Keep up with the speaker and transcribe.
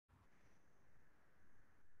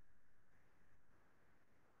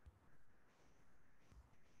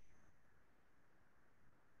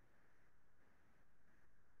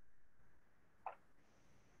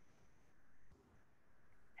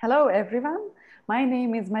Hello, everyone. My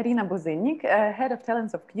name is Marina Buzinnik, head of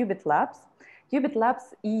talents of Qubit Labs. Qubit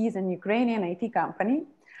Labs is an Ukrainian IT company,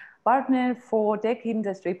 partner for tech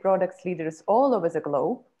industry products leaders all over the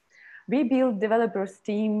globe. We build developers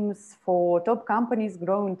teams for top companies,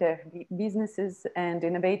 growing tech businesses, and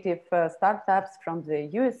innovative startups from the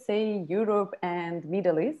USA, Europe, and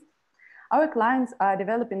Middle East. Our clients are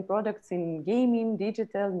developing products in gaming,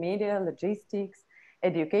 digital, media, logistics,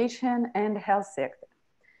 education, and health sector.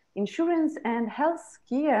 Insurance and health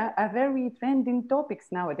care are very trending topics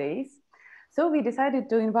nowadays. So we decided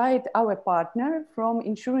to invite our partner from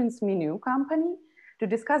InsuranceMenu company to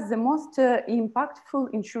discuss the most impactful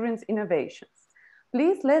insurance innovations.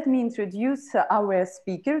 Please let me introduce our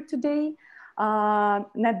speaker today,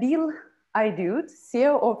 Nabil Aidoud,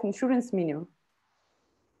 CEO of InsuranceMenu.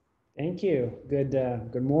 Thank you.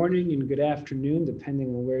 Good morning and good afternoon, depending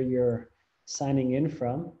on where you're signing in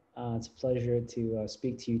from. It's a pleasure to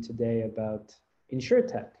speak to you today about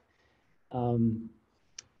InsurTech.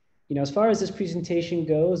 As far as this presentation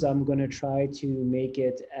goes, I'm going to try to make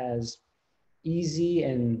it as easy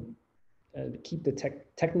and keep the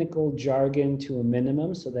technical jargon to a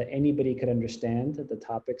minimum so that anybody could understand the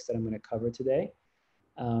topics that I'm going to cover today.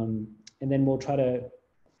 And then we'll try to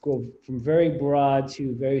go from very broad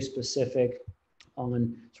to very specific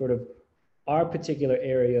on sort of our particular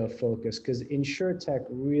area of focus, because InsurTech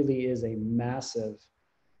really is a massive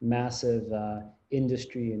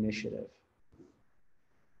industry initiative.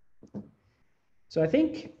 So I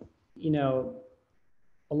think, a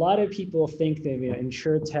lot of people think that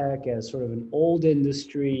InsurTech as sort of an old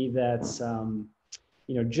industry that's,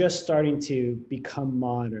 just starting to become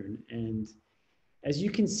modern. And as you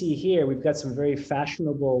can see here, we've got some very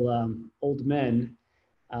fashionable old men.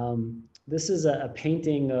 This is a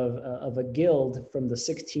painting of a guild from the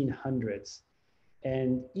 1600s.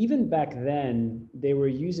 And even back then, they were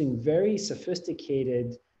using very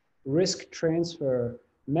sophisticated risk transfer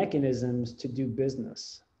mechanisms to do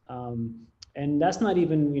business. And that's not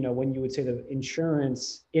even, when you would say the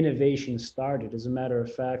insurance innovation started. As a matter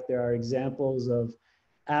of fact, there are examples of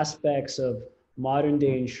aspects of modern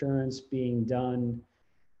day insurance being done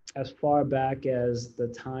as far back as the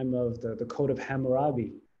time of the Code of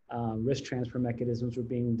Hammurabi. Risk transfer mechanisms were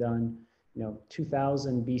being done,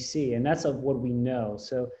 2000 BC, and that's of what we know.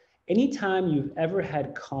 So anytime you've ever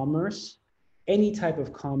had commerce, any type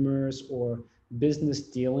of commerce or business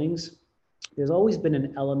dealings, there's always been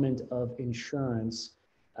an element of insurance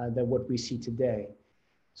that what we see today.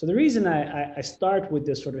 So the reason I start with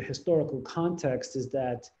this sort of historical context is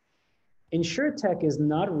that InsurTech is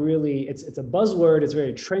not really, it's a buzzword, it's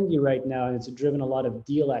very trendy right now, and it's driven a lot of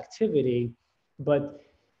deal activity, but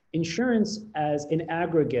insurance as in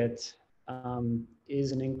aggregate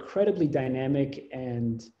is an incredibly dynamic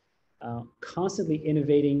and constantly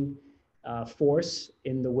innovating force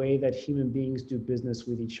in the way that human beings do business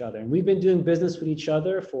with each other. And we've been doing business with each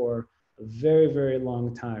other for a very, very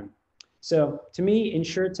long time. So to me,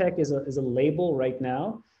 InsurTech is a label right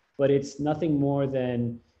now, but it's nothing more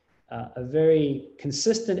than a very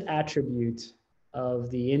consistent attribute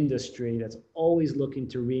of the industry that's always looking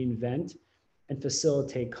to reinvent and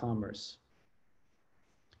facilitate commerce.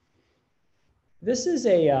 This is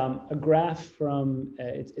a graph from,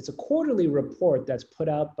 it's a quarterly report that's put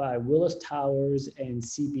out by Willis Towers and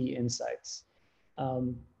CB Insights.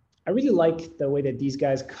 I really like the way that these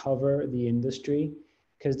guys cover the industry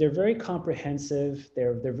because they're very comprehensive,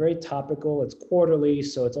 they're very topical, it's quarterly,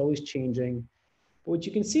 so it's always changing. But what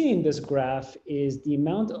you can see in this graph is the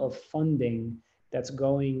amount of funding that's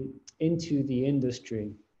going into the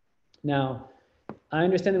industry. Now, I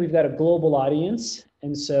understand that we've got a global audience,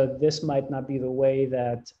 and so this might not be the way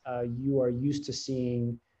that you are used to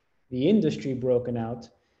seeing the industry broken out.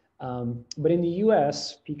 But in the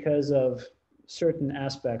US, because of certain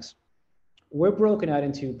aspects, we're broken out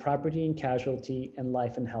into property and casualty and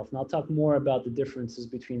life and health. And I'll talk more about the differences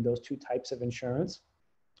between those two types of insurance.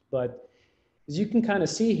 But as you can kind of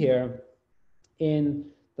see here, in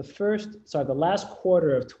the last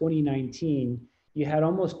quarter of 2019, you had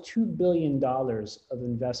almost $2 billion of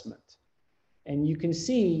investment. And you can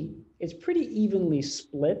see it's pretty evenly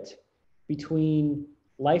split between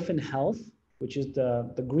life and health, which is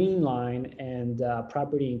the green line, and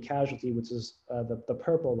property and casualty, which is the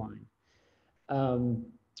purple line.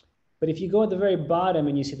 But if you go at the very bottom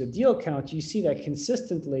and you see the deal count, you see that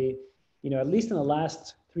consistently, at least in the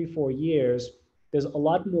last 3-4 years, there's a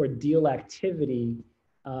lot more deal activity.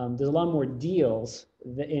 There's a lot more deals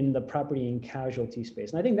in the property and casualty space.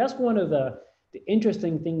 And I think that's one of the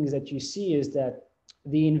interesting things that you see is that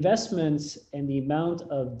the investments and the amount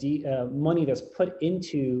of money that's put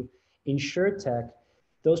into InsurTech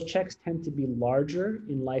those checks tend to be larger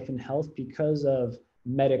in life and health because of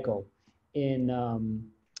medical in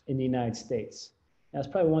the United States. That's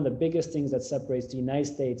probably one of the biggest things that separates the United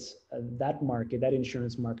States, that market, that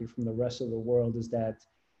insurance market, from the rest of the world, is that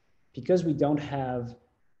because we don't have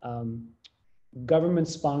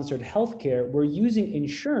government-sponsored healthcare, we're using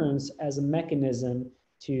insurance as a mechanism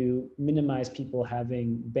to minimize people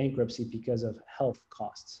having bankruptcy because of health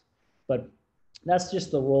costs. But that's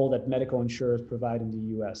just the role that medical insurers provide in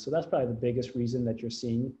the US. So that's probably the biggest reason that you're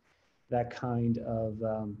seeing that kind of,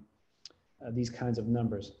 these kinds of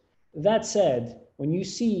numbers. That said, when you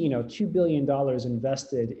see, $2 billion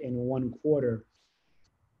invested in one quarter,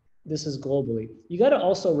 this is globally. You got to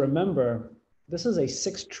also remember, this is a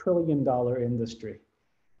 $6 trillion industry.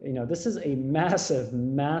 This is a massive,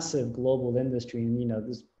 massive global industry. And,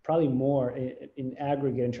 there's probably more in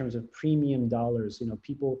aggregate in terms of premium dollars,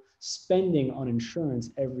 people spending on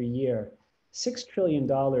insurance every year. $6 trillion,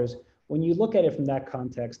 when you look at it from that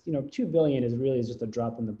context, 2 billion is really just a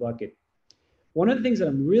drop in the bucket. One of the things that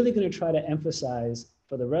I'm really going to try to emphasize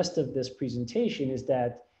for the rest of this presentation is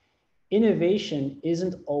that innovation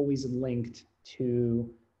isn't always linked to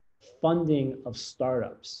funding of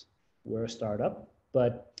startups. We're a startup,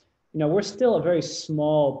 but we're still a very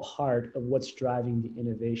small part of what's driving the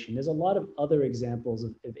innovation. There's a lot of other examples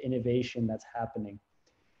of innovation that's happening.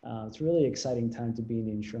 It's a really exciting time to be in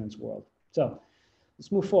the insurance world. So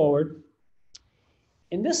let's move forward.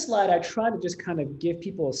 In this slide, I try to just kind of give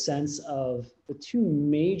people a sense of the two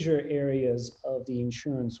major areas of the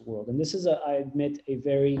insurance world. And this is, I admit, a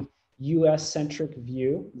very US-centric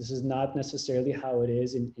view. This is not necessarily how it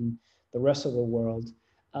is in the rest of the world,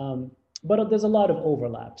 but there's a lot of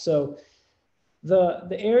overlap. So the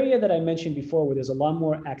area that I mentioned before, where there's a lot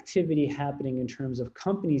more activity happening in terms of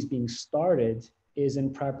companies being started, is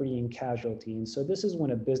in property and casualty. And so this is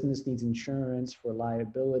when a business needs insurance for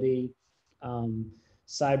liability,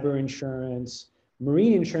 cyber insurance.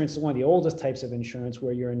 Marine insurance is one of the oldest types of insurance,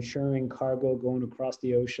 where you're insuring cargo going across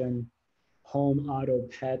the ocean. Home, auto,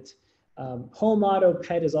 pet. Home, auto,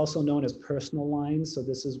 pet is also known as personal lines. So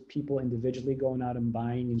this is people individually going out and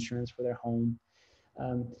buying insurance for their home.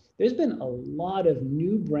 There's been a lot of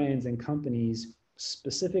new brands and companies,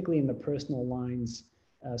 specifically in the personal lines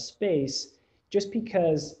space, just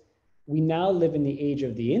because we now live in the age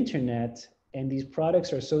of the internet, and these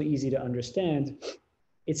products are so easy to understand.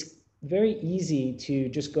 It's very easy to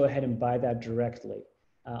just go ahead and buy that directly.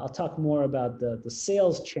 I'll talk more about the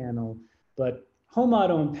sales channel, but home,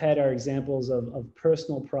 auto, and pet are examples of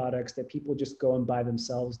personal products that people just go and buy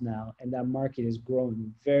themselves now, and that market is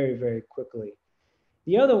growing very, very quickly.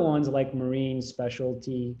 The other ones, like marine,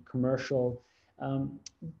 specialty, commercial,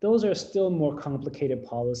 those are still more complicated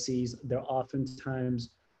policies. They're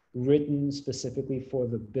oftentimes written specifically for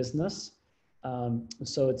the business.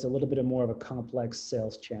 So it's a little bit more of a complex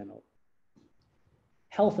sales channel.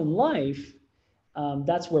 Health and life,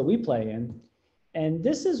 that's where we play in. And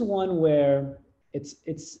this is one where it's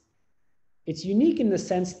unique in the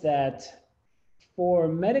sense that for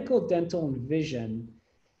medical, dental, and vision,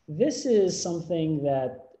 this is something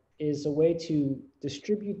that is a way to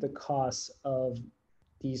distribute the costs of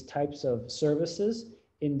these types of services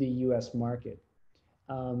in the US market.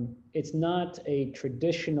 It's not a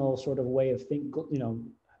traditional sort of way of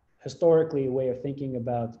historically a way of thinking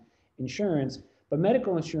about insurance, but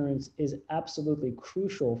medical insurance is absolutely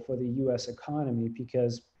crucial for the US economy,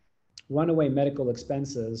 because runaway medical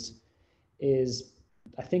expenses is,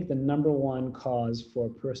 I think, the #1 cause for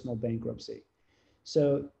personal bankruptcy.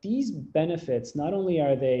 So these benefits, not only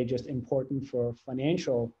are they just important for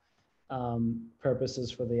financial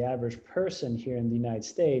purposes for the average person here in the United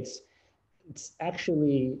States, it's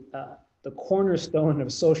actually the cornerstone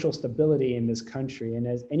of social stability in this country. And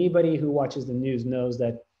as anybody who watches the news knows,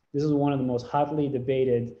 that this is one of the most hotly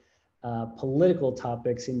debated political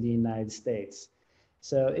topics in the United States.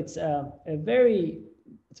 So it's a very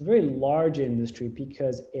large industry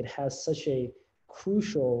because it has such a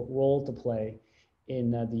crucial role to play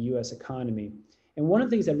in the US economy. And one of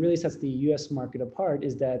the things that really sets the US market apart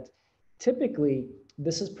is that typically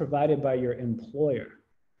this is provided by your employer.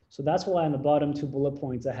 So that's why on the bottom 2 bullet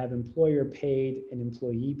points, I have employer paid and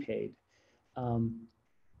employee paid.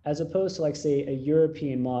 As opposed to, like, say, a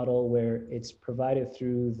European model where it's provided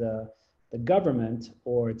through the government,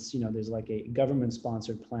 or it's, there's like a government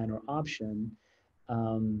sponsored plan or option,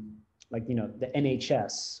 like, the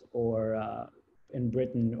NHS, or in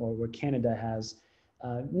Britain, or where Canada has.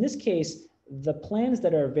 In this case, the plans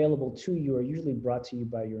that are available to you are usually brought to you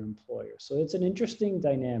by your employer. So it's an interesting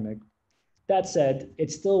dynamic. That said,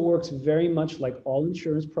 it still works very much like all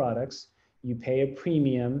insurance products. You pay a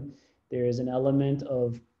premium. There is an element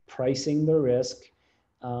of pricing the risk.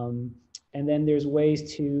 And then there's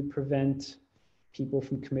ways to prevent people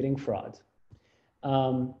from committing fraud.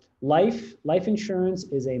 Life insurance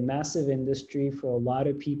is a massive industry for a lot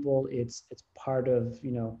of people. It's part of,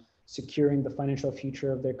 securing the financial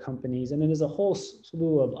future of their companies. And then there's a whole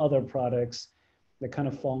slew of other products that kind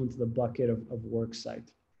of fall into the bucket of worksite.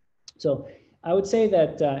 So I would say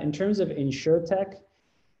that in terms of InsurTech,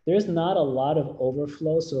 there's not a lot of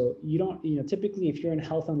overflow. So you don't, typically if you're in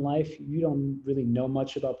health and life, you don't really know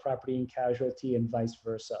much about property and casualty and vice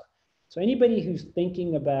versa. So anybody who's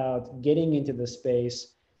thinking about getting into the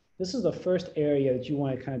space, this is the first area that you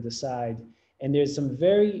want to kind of decide. And there's some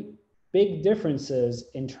very big differences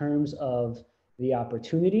in terms of the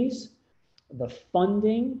opportunities, the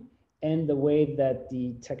funding, and the way that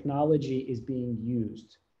the technology is being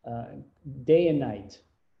used day and night.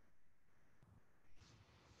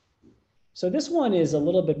 So this one is a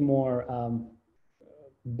little bit more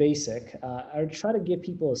basic. I try to give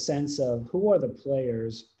people a sense of who are the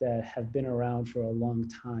players that have been around for a long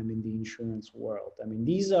time in the insurance world. I mean,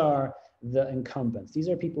 these are the incumbents. These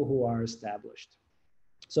are people who are established.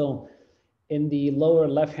 So in the lower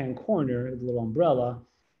left-hand corner, the little umbrella,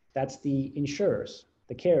 that's the insurers,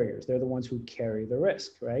 the carriers. They're the ones who carry the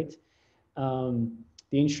risk, right?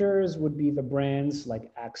 The insurers would be the brands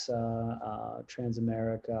like AXA,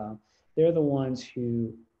 Transamerica. They're the ones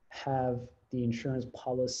who have the insurance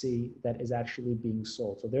policy that is actually being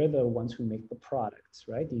sold. So they're the ones who make the products,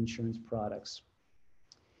 right? The insurance products.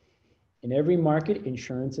 In every market,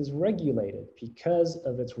 insurance is regulated because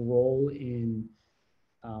of its role in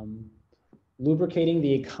lubricating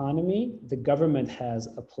the economy. The government has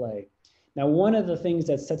a play. Now, one of the things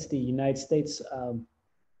that sets the United States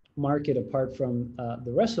market apart from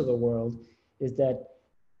the rest of the world is that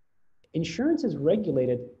insurance is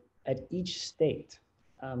regulated at each state.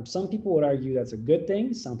 Some people would argue that's a good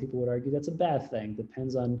thing. Some people would argue that's a bad thing.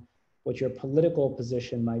 Depends on what your political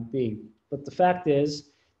position might be. But the fact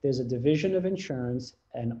is, there's a division of insurance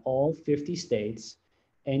in all 50 states,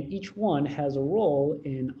 and each one has a role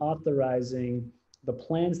in authorizing the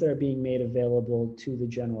plans that are being made available to the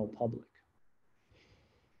general public.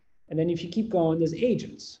 And then if you keep going, there's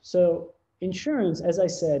agents. So insurance, as I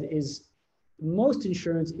said, most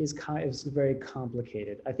insurance is very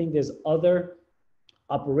complicated. I think there's other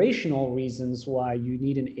operational reasons why you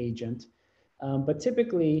need an agent. But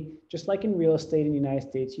typically, just like in real estate in the United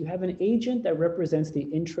States, you have an agent that represents the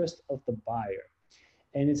interest of the buyer.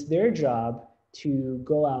 And it's their job to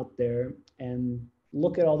go out there and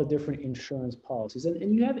look at all the different insurance policies.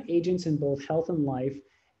 And you have agents in both health and life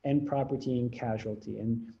and property and casualty.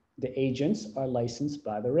 And the agents are licensed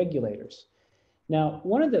by the regulators. Now,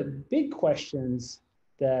 one of the big questions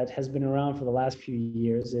that has been around for the last few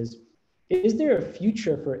years is there a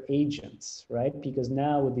future for agents, right? Because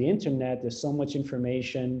now with the internet, there's so much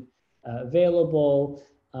information available.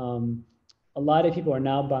 A lot of people are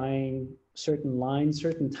now buying certain lines,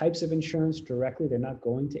 certain types of insurance directly. They're not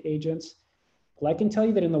going to agents. Well, I can tell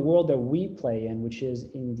you that in the world that we play in, which is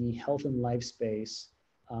in the health and life space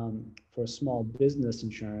for small business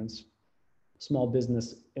insurance, small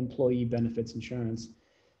business employee benefits insurance,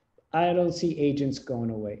 I don't see agents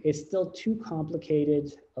going away. It's still too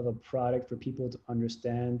complicated of a product for people to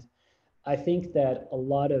understand. I think that a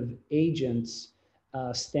lot of agents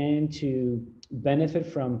stand to benefit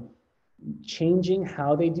from changing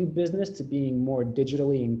how they do business to being more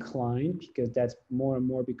digitally inclined, because that's more and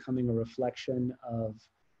more becoming a reflection of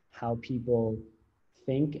how people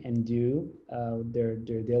think and do their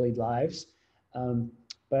daily lives.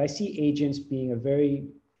 But I see agents being a very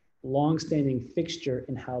long-standing fixture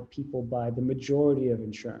in how people buy the majority of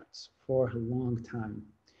insurance for a long time.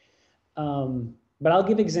 But I'll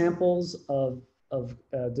give examples of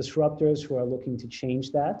disruptors who are looking to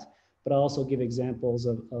change that, but I'll also give examples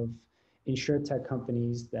of InsurTech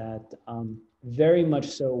companies that very much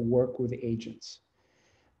so work with agents.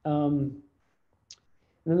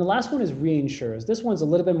 And then the last one is reinsurers. This one's a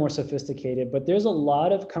little bit more sophisticated, but there's a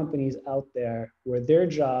lot of companies out there where their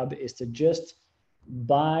job is to just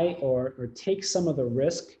buy or take some of the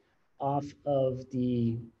risk off of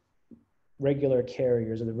the regular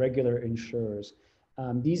carriers or the regular insurers.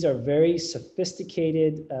 These are very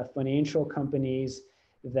sophisticated financial companies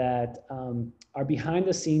that are behind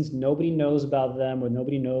the scenes. Nobody knows about them, or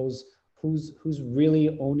nobody knows who's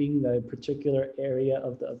really owning the particular area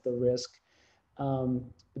of the risk.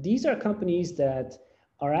 These are companies that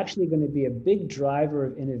are actually going to be a big driver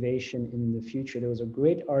of innovation in the future. There was a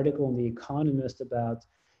great article in The Economist about,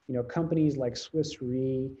 companies like Swiss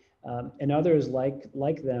Re and others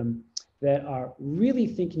like them that are really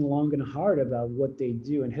thinking long and hard about what they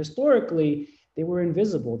do. And historically, they were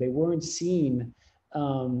invisible. They weren't seen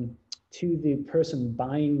to the person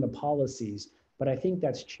buying the policies. But I think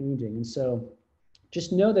that's changing. And so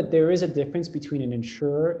just know that there is a difference between an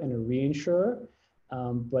insurer and a reinsurer,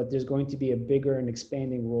 but there's going to be a bigger and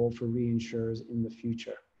expanding role for reinsurers in the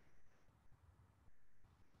future.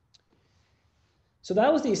 So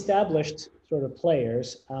that was the established sort of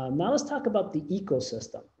players. Now let's talk about the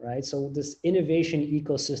ecosystem, right? So this innovation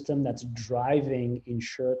ecosystem that's driving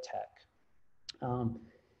InsurTech.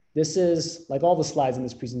 This is, like all the slides in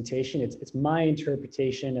this presentation, it's my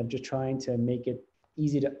interpretation of just trying to make it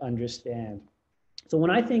easy to understand. So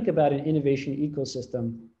when I think about an innovation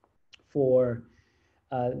ecosystem for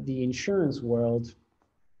the insurance world,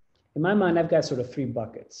 in my mind, I've got sort of three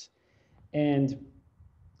buckets. And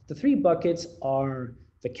the three buckets are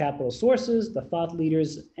the capital sources, the thought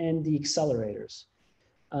leaders, and the accelerators.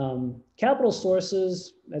 Capital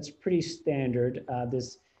sources, that's pretty standard.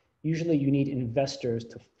 Usually you need investors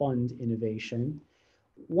to fund innovation.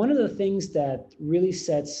 One of the things that really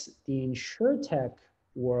sets the InsurTech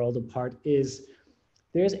world apart is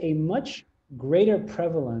there's a much greater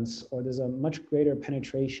prevalence, or there's a much greater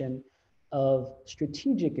penetration of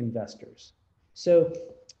strategic investors. So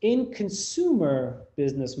in consumer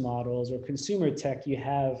business models or consumer tech, you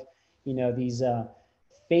have, these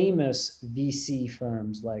famous VC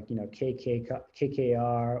firms like,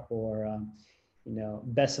 KKR or,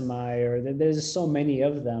 Bessemeyer. There's so many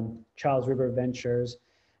of them, Charles River Ventures.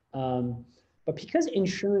 But because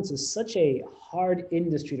insurance is such a hard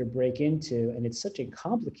industry to break into, and it's such a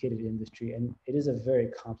complicated industry, and it is a very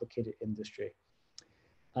complicated industry,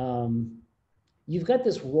 you've got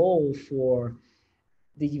this role for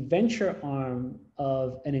the venture arm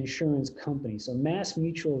of an insurance company. So Mass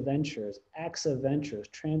Mutual Ventures, AXA Ventures,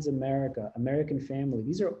 Transamerica, American Family,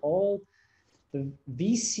 these are all the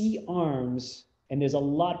VC arms, and there's a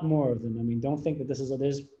lot more of them. I mean, don't think that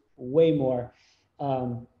there's way more,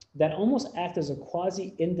 that almost act as a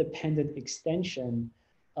quasi-independent extension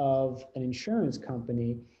of an insurance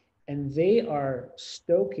company, and they are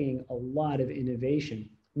stoking a lot of innovation.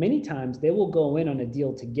 Many times they will go in on a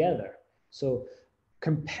deal together. So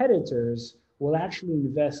competitors will actually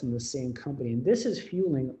invest in the same company. And this is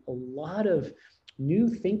fueling a lot of new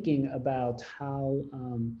thinking about how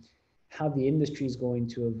the industry is going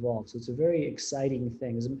to evolve. So it's a very exciting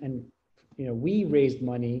thing. And we raised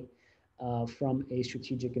money from a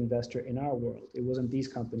strategic investor in our world. It wasn't these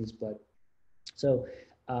companies, but so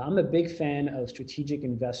I'm a big fan of strategic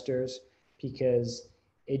investors because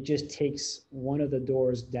it just takes one of the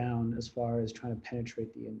doors down as far as trying to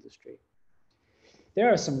penetrate the industry. There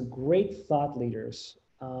are some great thought leaders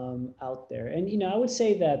out there. And, I would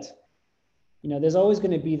say that, there's always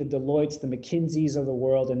going to be the Deloittes, the McKinseys of the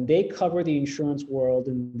world, and they cover the insurance world,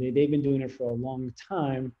 and they've been doing it for a long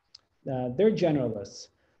time. They're generalists.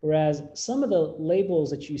 Whereas some of the labels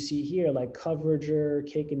that you see here, like Coverager,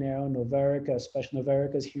 Cakenaro, Novarica, especially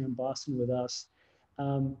Novarica is here in Boston with us,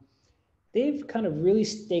 they've kind of really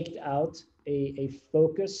staked out a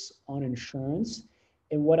focus on insurance.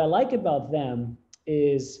 And what I like about them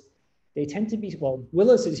is they tend to be, well,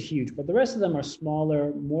 Willis is huge, but the rest of them are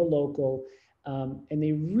smaller, more local, and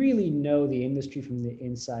they really know the industry from the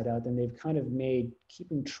inside out, and they've kind of made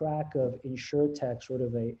keeping track of InsurTech sort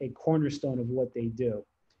of a cornerstone of what they do.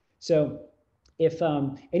 So if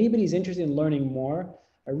anybody's interested in learning more,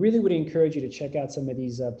 I really would encourage you to check out some of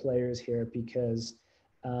these players here, because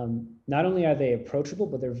not only are they approachable,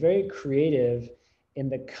 but they're very creative in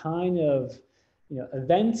the kind of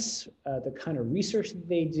events, the kind of research that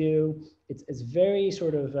they do. It's very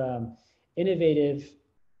sort of innovative,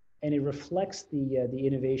 and it reflects the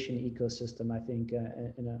innovation ecosystem, I think,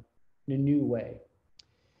 in a new way.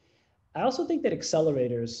 I also think that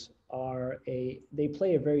accelerators they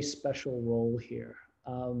play a very special role here.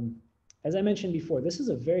 As I mentioned before, this is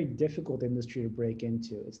a very difficult industry to break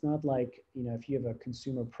into. It's not like, if you have a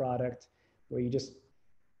consumer product where you just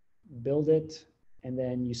build it and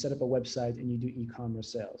then you set up a website and you do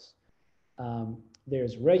e-commerce sales.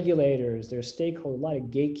 There's regulators, there's stakeholders, a lot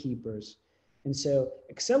of gatekeepers. And so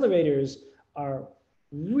accelerators are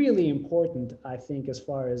really important, I think, as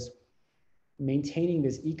far as maintaining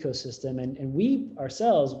this ecosystem. And we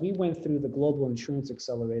ourselves, we went through the Global Insurance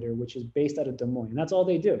Accelerator, which is based out of Des Moines. And that's all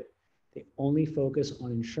they do. They only focus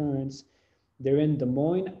on insurance. They're in Des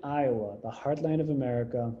Moines, Iowa, the heartland of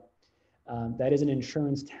America. That is an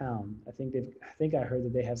insurance town. I think I heard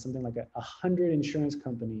that they have something like 100 insurance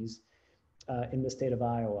companies in the state of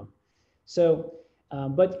Iowa. So,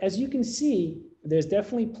 but as you can see, there's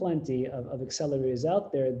definitely plenty of accelerators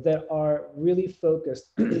out there that are really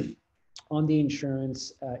focused on the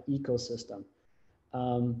insurance ecosystem.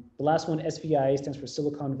 The last one, SVI, stands for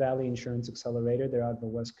Silicon Valley Insurance Accelerator. They're out of the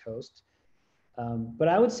West Coast. But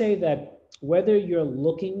I would say that whether you're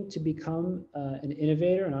looking to become an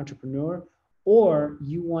innovator, an entrepreneur, or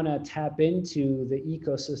you want to tap into the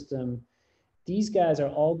ecosystem, these guys are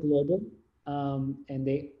all global, and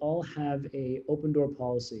they all have a open door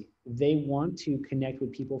policy. They want to connect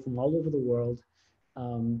with people from all over the world.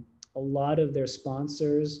 A lot of their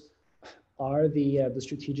sponsors are the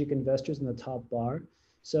strategic investors in the top bar.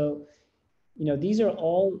 So, you know, these are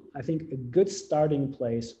all, I think, a good starting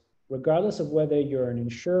place, regardless of whether you're an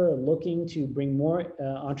insurer looking to bring more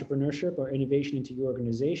entrepreneurship or innovation into your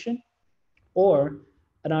organization, or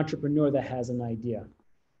an entrepreneur that has an idea.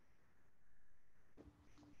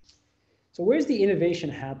 So where's the innovation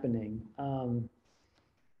happening?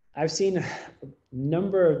 I've seen a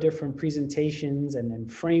number of different presentations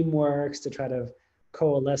and frameworks to try to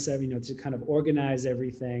coalesce, to kind of organize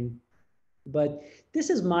everything. But this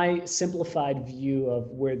is my simplified view of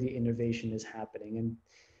where the innovation is happening. And,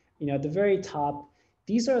 at the very top,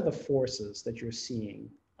 these are the forces that you're seeing.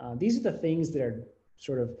 These are the things that are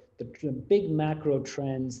sort of the big macro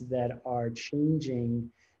trends that are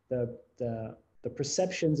changing the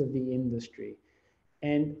perceptions of the industry.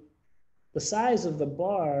 And the size of the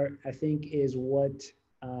bar, I think, is what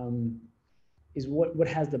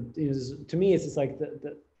has to me, it's like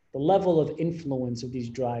the level of influence of these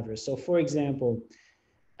drivers. So for example,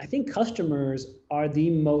 I think customers are the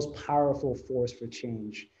most powerful force for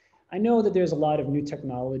change. I know that there's a lot of new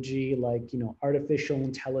technology like, artificial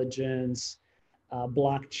intelligence,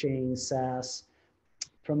 blockchain, SaaS.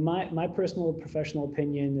 From my personal professional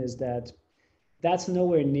opinion is that that's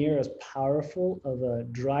nowhere near as powerful of a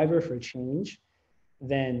driver for change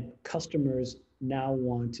than customers now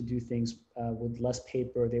want to do things with less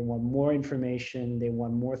paper. They want more information. They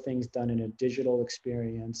want more things done in a digital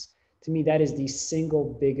experience. To me, that is the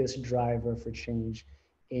single biggest driver for change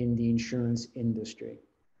in the insurance industry.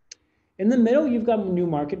 In the middle, you've got new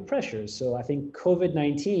market pressures. So I think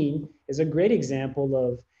COVID-19 is a great example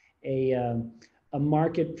of a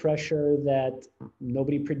market pressure that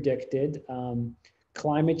nobody predicted.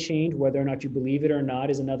 Climate change, whether or not you believe it or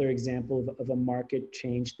not, is another example of a market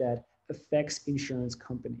change that affects insurance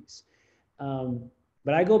companies.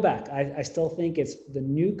 But I go back, I still think it's the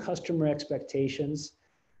new customer expectations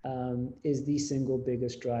is the single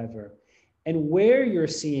biggest driver. And where you're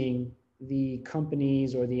seeing the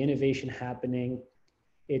companies or the innovation happening,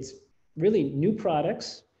 it's really new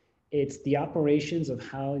products, it's the operations of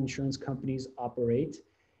how insurance companies operate,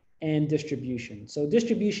 and distribution. So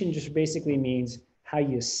distribution just basically means how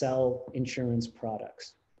you sell insurance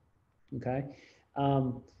products, okay?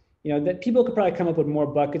 That people could probably come up with more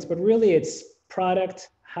buckets, but really it's product,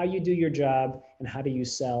 how you do your job, and how do you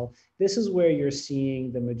sell. This is where you're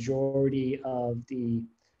seeing the majority of the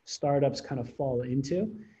startups kind of fall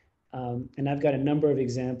into. And I've got a number of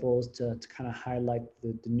examples to kind of highlight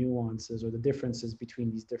the nuances or the differences between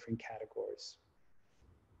these different categories.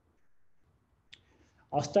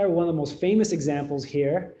 I'll start with one of the most famous examples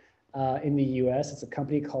here in the US. It's a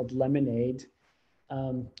company called Lemonade.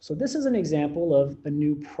 So this is an example of a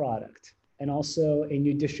new product and also a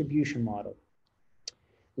new distribution model.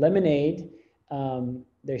 Lemonade,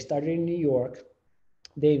 they started in New York.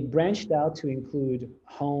 They've branched out to include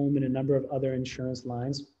home and a number of other insurance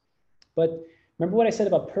lines. But remember what I said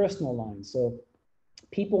about personal lines. So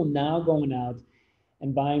people now going out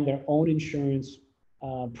and buying their own insurance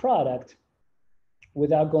product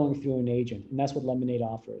without going through an agent. And that's what Lemonade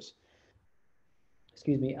offers.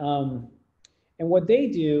 Excuse me. And what they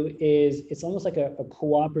do is it's almost like a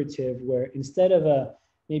cooperative where instead of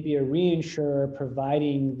maybe a reinsurer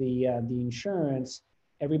providing the insurance,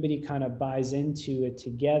 everybody kind of buys into it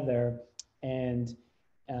together. And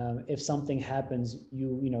if something happens,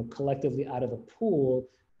 you collectively out of the pool,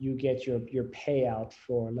 you get your payout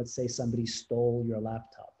for, let's say somebody stole your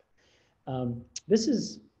laptop. This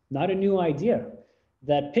is not a new idea.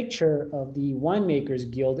 That picture of the Winemakers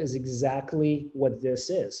Guild is exactly what this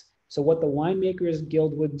is. So what the Winemakers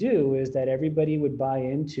Guild would do is that everybody would buy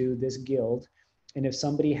into this guild. And if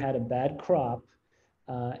somebody had a bad crop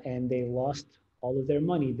and they lost all of their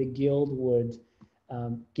money, the guild would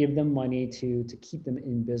give them money to keep them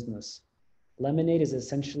in business. Lemonade is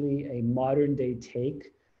essentially a modern day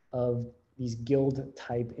take of these guild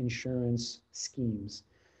type insurance schemes.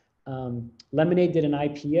 Lemonade did an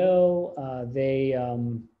IPO.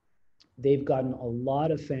 They've gotten a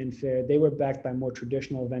lot of fanfare. They were backed by more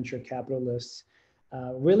traditional venture capitalists.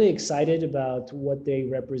 Really excited about what they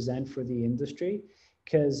represent for the industry,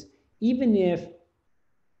 because even if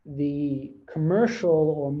the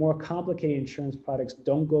commercial or more complicated insurance products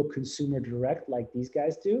don't go consumer direct like these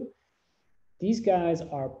guys do. These guys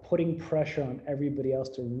are putting pressure on everybody else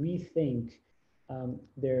to rethink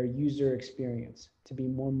their user experience to be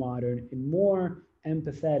more modern and more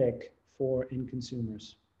empathetic for end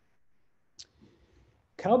consumers.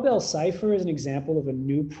 Cowbell Cypher is an example of a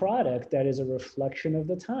new product that is a reflection of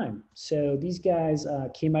the time. So these guys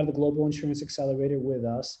came out of the Global Insurance Accelerator with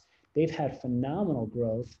us. They've had phenomenal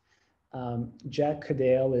growth. Jack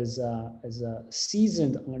Cadale is a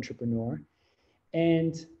seasoned entrepreneur.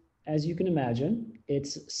 And as you can imagine,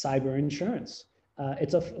 it's cyber insurance.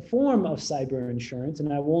 It's a form of cyber insurance,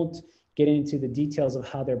 and I won't get into the details of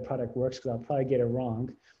how their product works because I'll probably get it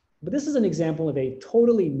wrong. But this is an example of a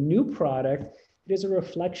totally new product. It is a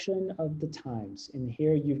reflection of the times. And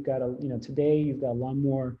here you've got today you've got a lot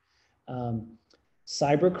more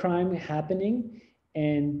cybercrime happening,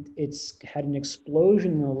 and it's had an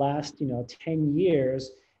explosion in the last 10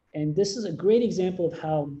 years. And this is a great example of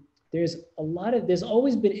how there's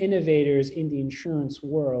always been innovators in the insurance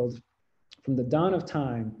world from the dawn of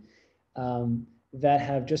time that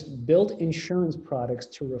have just built insurance products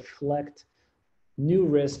to reflect new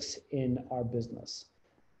risks in our business.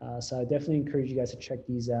 So I definitely encourage you guys to check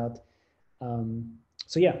these out.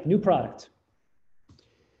 So yeah, new product.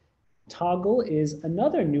 Toggle is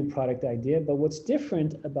another new product idea, but what's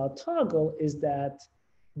different about Toggle is that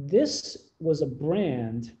this was a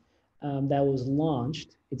brand that was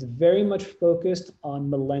launched. It's very much focused on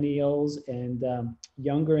millennials and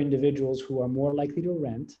younger individuals who are more likely to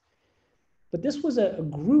rent. But this was a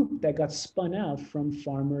group that got spun out from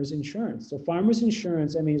Farmers Insurance. So Farmers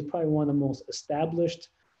Insurance, is probably one of the most established,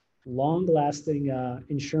 long-lasting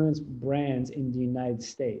insurance brands in the United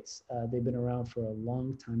States. They've been around for a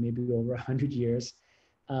long time, maybe over 100 years.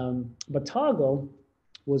 But Toggle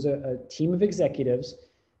was a team of executives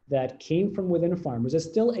that came from within Farmers. It's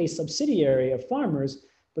still a subsidiary of Farmers,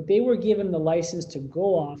 but they were given the license to go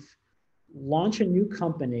off, launch a new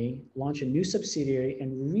company, launch a new subsidiary,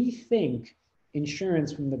 and rethink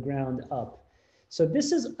insurance from the ground up. So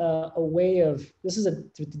this is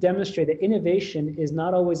to demonstrate that innovation is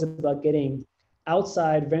not always about getting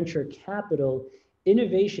outside venture capital.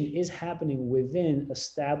 Innovation is happening within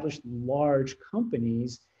established large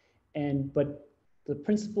companies, but the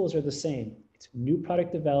principles are the same. It's new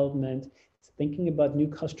product development, it's thinking about new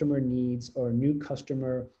customer needs or new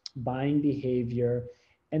customer buying behavior,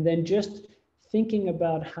 and then just thinking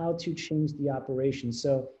about how to change the operation.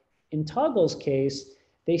 So in Toggle's case,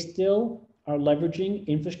 they still are leveraging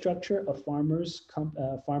infrastructure of Farmers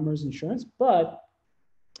Insurance, but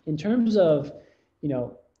in terms of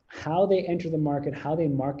how they enter the market, how they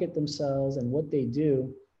market themselves, and what they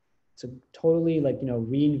do, it's a totally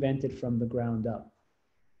reinvented from the ground up.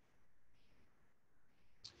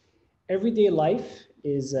 Everyday Life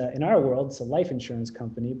is, in our world, it's a life insurance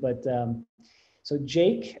company, but so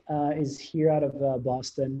Jake is here out of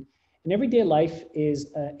Boston, and Everyday Life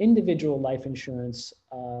is an individual life insurance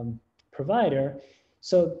provider.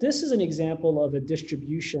 So this is an example of a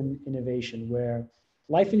distribution innovation where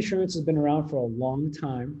life insurance has been around for a long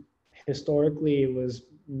time. Historically, it was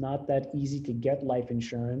not that easy to get life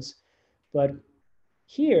insurance, but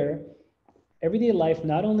here, Everyday Life,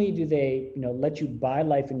 not only do they let you buy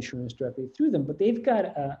life insurance directly through them, but they've got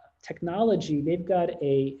a technology, they've got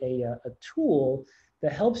a tool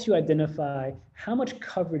that helps you identify how much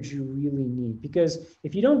coverage you really need. Because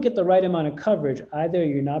if you don't get the right amount of coverage, either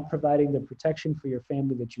you're not providing the protection for your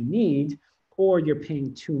family that you need, or you're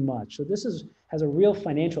paying too much. So this has a real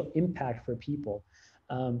financial impact for people.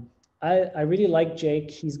 I really like Jake.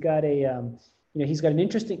 He's got he's got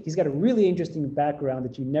a really interesting background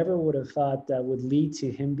that you never would have thought would lead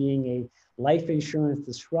to him being a life insurance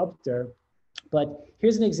disruptor. But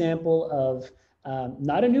here's an example of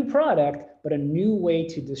not a new product, but a new way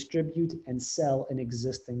to distribute and sell an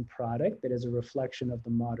existing product that is a reflection of the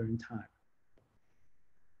modern time.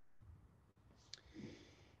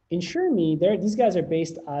 InsurMe, these guys are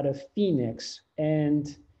based out of Phoenix,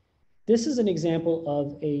 and this is an example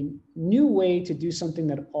of a new way to do something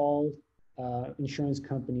that all insurance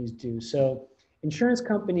companies do. So insurance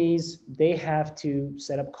companies, they have to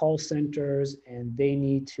set up call centers, and they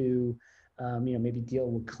need to maybe deal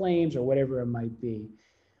with claims or whatever it might be.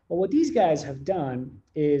 Well, what these guys have done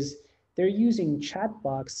is they're using chat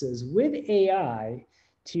boxes with AI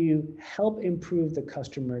to help improve the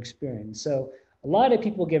customer experience. So a lot of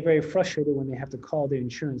people get very frustrated when they have to call the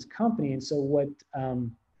insurance company. And so what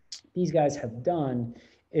these guys have done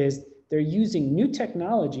is they're using new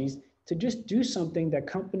technologies to just do something that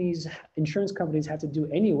insurance companies have to do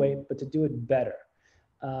anyway, but to do it better.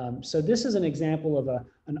 So this is an example of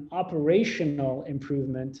an operational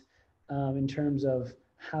improvement in terms of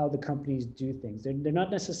how the companies do things. They're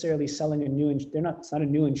not necessarily selling it's not a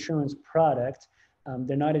new insurance product.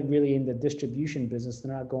 They're not really in the distribution business.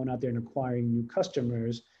 They're not going out there and acquiring new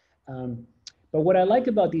customers. But what I like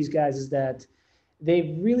about these guys is that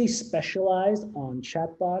they've really specialized on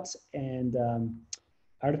chatbots and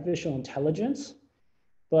artificial intelligence,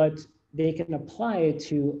 but they can apply it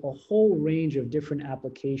to a whole range of different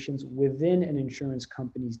applications within an insurance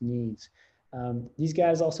company's needs. These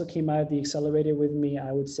guys also came out of the accelerator with me.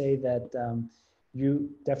 I would say that you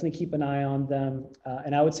definitely keep an eye on them.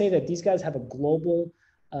 And I would say that these guys have a global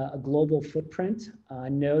footprint. I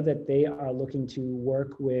know that they are looking to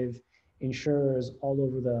work with insurers all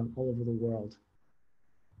over the world.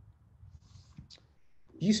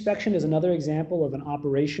 Viewspection is another example of an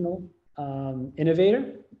operational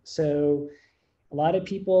innovator. So a lot of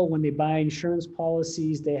people, when they buy insurance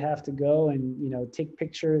policies, they have to go and take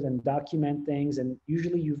pictures and document things. And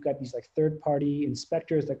usually you've got these like third-party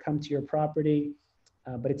inspectors that come to your property,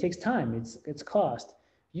 but it takes time. It's cost.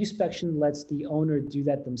 Viewspection lets the owner do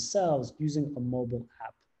that themselves using a mobile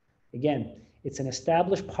app. Again, it's an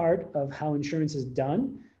established part of how insurance is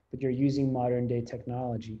done, but you're using modern day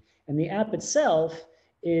technology. And the app itself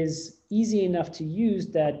is easy enough to use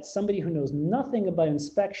that somebody who knows nothing about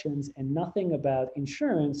inspections and nothing about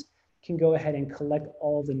insurance can go ahead and collect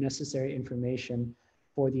all the necessary information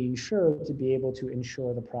for the insurer to be able to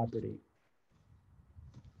insure the property.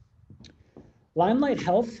 Limelight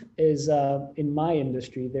Health is in my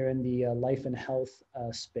industry. They're in the life and health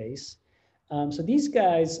space. So these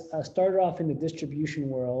guys started off in the distribution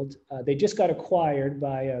world. They just got acquired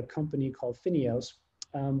by a company called Fineos,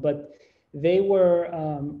 but they were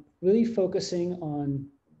really focusing on,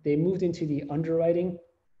 they moved into the underwriting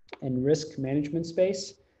and risk management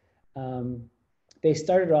space. They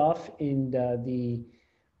started off in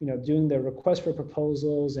doing the request for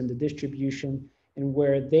proposals and the distribution, and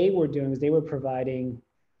where they were doing is they were providing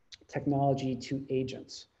technology to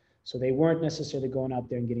agents. So they weren't necessarily going out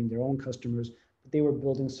there and getting their own customers, but they were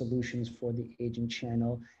building solutions for the agent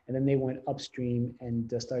channel. And then they went upstream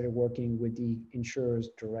and started working with the insurers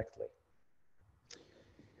directly.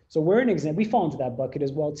 So we're an example. We fall into that bucket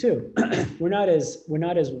as well too. we're not as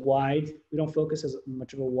wide. We don't focus as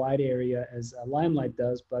much of a wide area as Limelight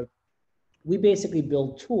does, but we basically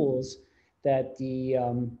build tools that the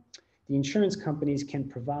insurance companies can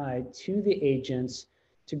provide to the agents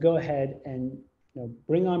to go ahead and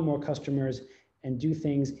bring on more customers and do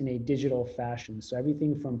things in a digital fashion. So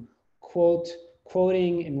everything from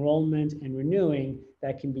quoting, enrollment, and renewing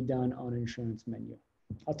that can be done on InsuranceMenu.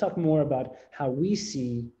 I'll talk more about how we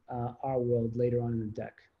see our world later on in the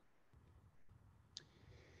deck.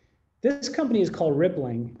 This company is called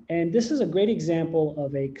Rippling, and this is a great example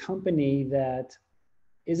of a company that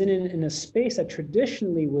is in a space that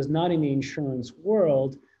traditionally was not in the insurance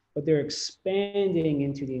world, but they're expanding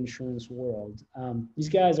into the insurance world. These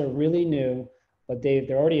guys are really new, but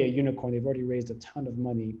they're already a unicorn. They've already raised a ton of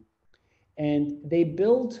money. And they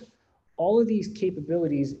built all of these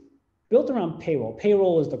capabilities built around payroll.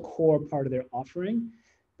 Payroll is the core part of their offering,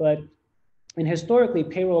 and historically,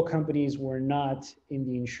 payroll companies were not in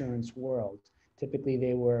the insurance world. Typically,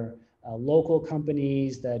 they were local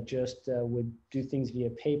companies that just would do things via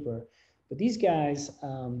paper. But these guys,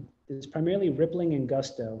 it's primarily Rippling and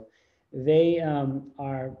Gusto. They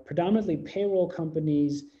are predominantly payroll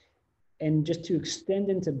companies, and just to extend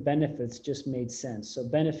into benefits just made sense. So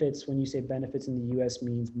benefits, when you say benefits in the US,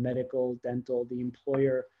 means medical, dental, the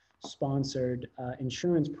employer-sponsored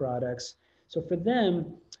insurance products. So for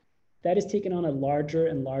them, that has taken on a larger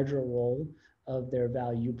and larger role of their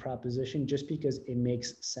value proposition just because it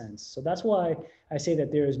makes sense. So that's why I say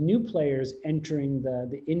that there's new players entering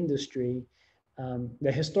the industry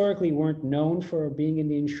that historically weren't known for being in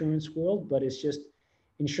the insurance world, but it's just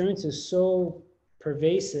insurance is so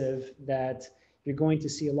pervasive that you're going to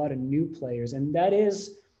see a lot of new players, and that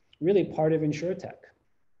is really part of InsurTech.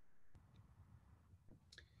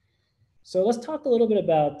 So let's talk a little bit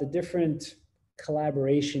about the different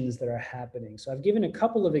collaborations that are happening. So I've given a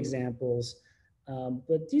couple of examples,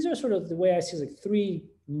 but these are sort of the way I see like three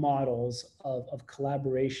models of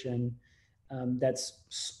collaboration that's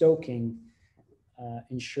stoking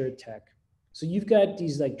InsurTech. So you've got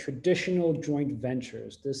these like traditional joint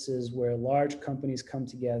ventures. This is where large companies come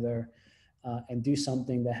together and do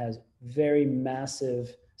something that has very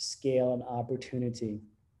massive scale and opportunity.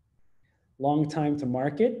 Long time to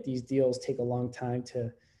market. These deals take a long time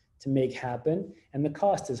to make happen, and the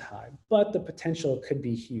cost is high, but the potential could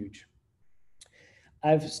be huge.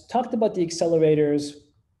 I've talked about the accelerators.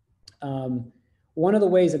 one of the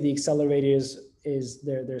ways that the accelerators is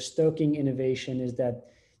they're stoking innovation is that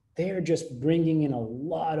they're just bringing in a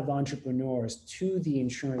lot of entrepreneurs to the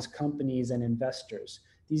insurance companies and investors.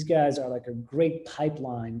 These guys are like a great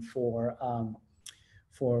pipeline for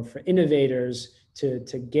innovators to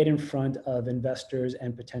get in front of investors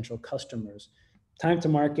and potential customers. Time to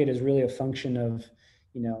market is really a function of,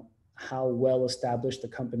 how well established the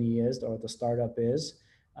company is or the startup is,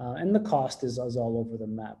 and the cost is all over the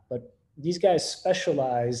map. But these guys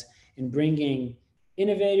specialize in bringing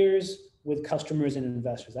innovators with customers and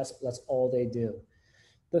investors. That's all they do.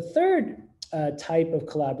 The third type of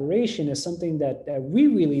collaboration is something that we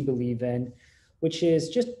really believe in, which is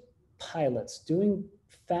just pilots, doing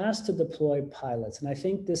fast to deploy pilots. And I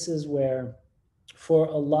think this is where, for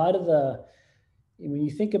a lot of when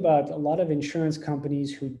you think about a lot of insurance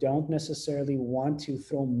companies who don't necessarily want to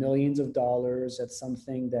throw millions of dollars at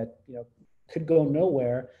something that could go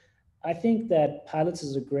nowhere, I think that pilots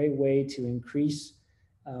is a great way to increase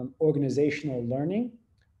organizational learning,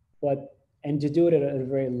 and to do it at a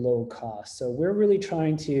very low cost. So we're really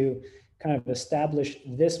trying to kind of establish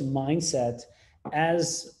this mindset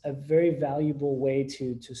as a very valuable way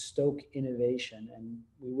to stoke innovation. And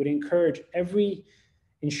we would encourage every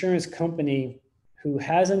insurance company who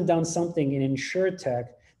hasn't done something in InsurTech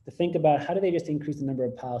to think about how do they just increase the number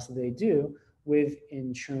of pilots that they do with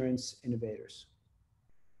insurance innovators.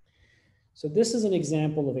 So this is an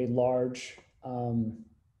example of a large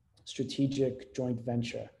strategic joint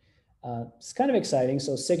venture. It's kind of exciting.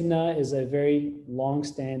 So Cigna is a very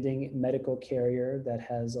long-standing medical carrier that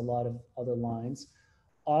has a lot of other lines.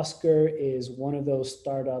 Oscar is one of those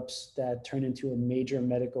startups that turned into a major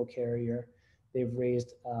medical carrier. They've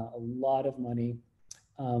raised a lot of money,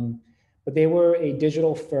 but they were a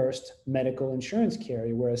digital-first medical insurance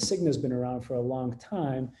carrier, whereas Cigna's been around for a long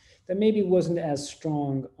time, that maybe wasn't as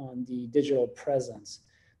strong on the digital presence.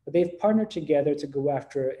 But they've partnered together to go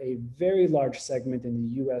after a very large segment in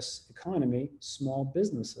the US economy, small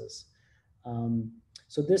businesses.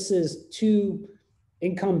 So this is two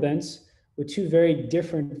incumbents with two very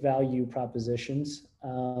different value propositions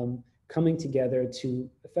coming together to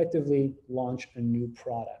effectively launch a new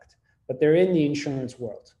product. But they're in the insurance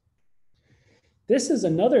world. This is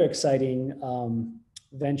another exciting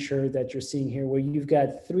venture that you're seeing here, where you've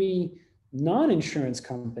got three non-insurance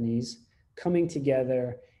companies coming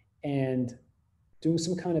together and doing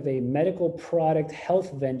some kind of a medical product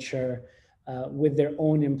health venture with their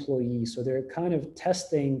own employees. So they're kind of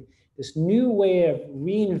testing this new way of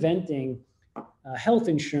reinventing health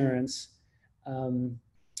insurance to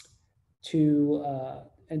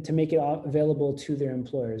make it available to their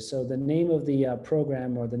employers. So the name of the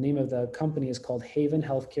program, or the name of the company, is called Haven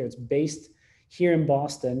Healthcare. It's based here in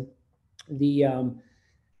Boston. The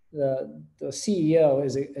CEO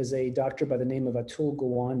is a doctor by the name of Atul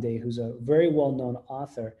Gawande, who's a very well-known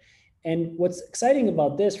author. And what's exciting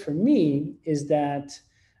about this for me is that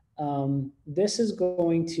this is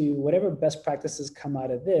going to, whatever best practices come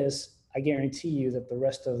out of this, I guarantee you that the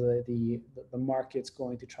rest of the market's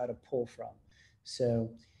going to try to pull from. So,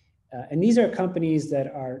 and these are companies that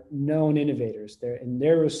are known innovators. They're in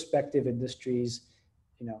their respective industries.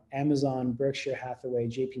 Amazon, Berkshire Hathaway,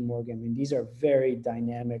 JP Morgan. I mean, these are very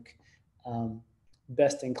dynamic,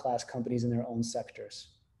 best-in-class companies in their own sectors.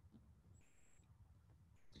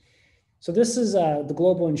 So this is the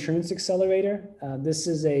Global Insurance Accelerator. This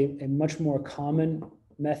is a much more common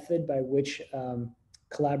method by which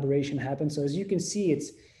collaboration happens. So as you can see,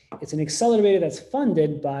 it's an accelerator that's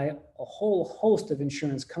funded by a whole host of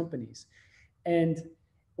insurance companies. And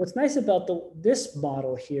what's nice about this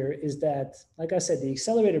model here is that, like I said, the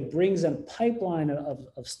accelerator brings a pipeline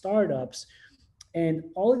of startups, and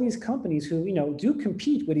all of these companies who do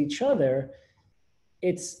compete with each other.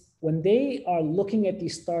 It's when they are looking at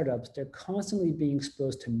these startups, they're constantly being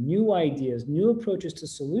exposed to new ideas, new approaches to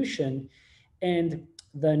solution, and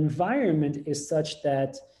the environment is such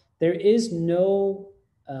that there is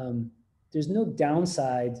there's no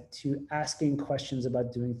downside to asking questions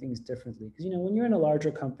about doing things differently. Because when you're in a larger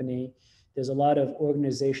company, there's a lot of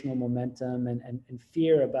organizational momentum and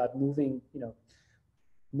fear about moving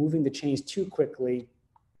the chains too quickly.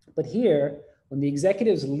 But here, when the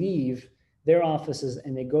executives leave their offices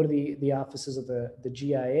and they go to the offices of the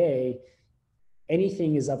GIA,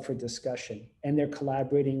 anything is up for discussion, and they're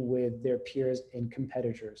collaborating with their peers and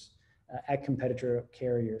competitors at competitor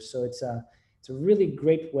carriers. So it's a really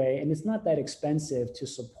great way, and it's not that expensive to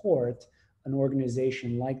support an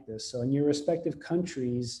organization like this. So in your respective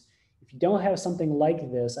countries, if you don't have something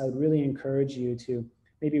like this, I would really encourage you to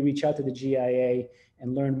maybe reach out to the GIA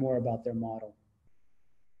and learn more about their model.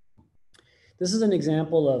 this is an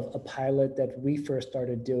example of a pilot that we first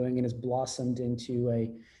started doing and has blossomed into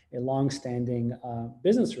a long-standing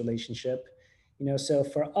business relationship. So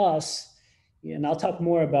for us, and I'll talk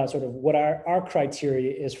more about sort of what our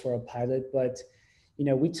criteria is for a pilot, but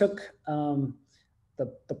we took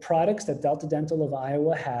the products that Delta Dental of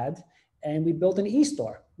Iowa had, and we built an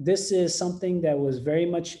e-store. This is something that was very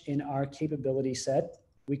much in our capability set.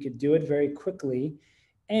 We could do it very quickly,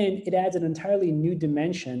 and it adds an entirely new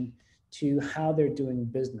dimension to how they're doing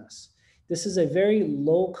business. This is a very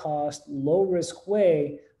low cost, low risk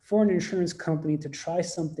way for an insurance company to try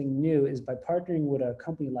something new, is by partnering with a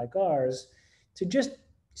company like ours to just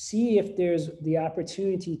see if there's the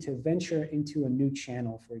opportunity to venture into a new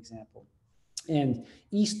channel, for example. And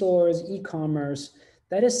e-stores, e-commerce,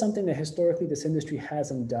 that is something that historically this industry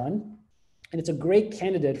hasn't done. And it's a great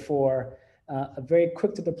candidate for a very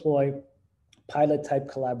quick to deploy pilot type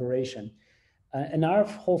collaboration. And our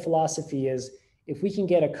whole philosophy is, if we can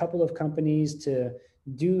get a couple of companies to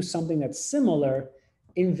do something that's similar,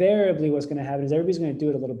 invariably what's going to happen is everybody's going to do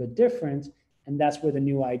it a little bit different. And that's where the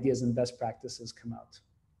new ideas and best practices come out.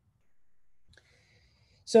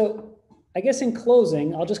 So I guess in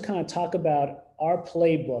closing, I'll just kind of talk about our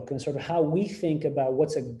playbook and sort of how we think about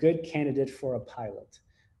what's a good candidate for a pilot.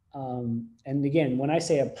 And again, when I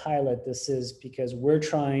say a pilot, this is because we're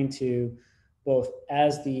trying to, both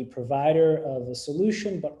as the provider of a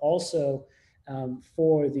solution, but also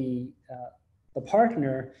for the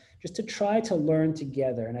partner, just to try to learn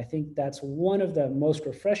together. And I think that's one of the most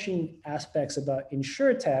refreshing aspects about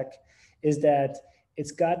InsurTech, is that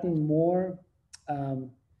it's gotten more,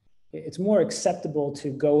 it's more acceptable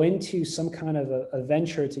to go into some kind of a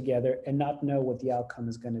venture together and not know what the outcome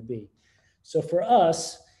is going to be. So for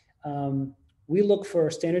us, we look for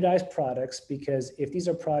standardized products, because if these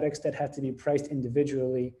are products that have to be priced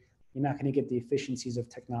individually, you're not going to get the efficiencies of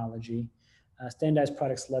technology. Standardized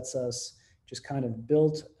products lets us just kind of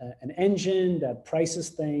build an engine that prices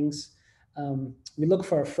things. We look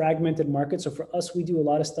for a fragmented market. So for us, we do a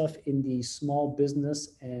lot of stuff in the small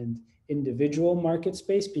business and individual market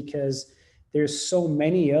space, because there's so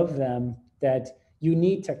many of them that you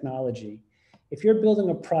need technology. If you're building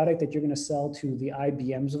a product that you're going to sell to the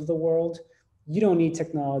IBMs of the world, you don't need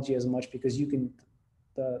technology as much, because you can,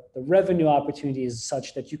 the revenue opportunity is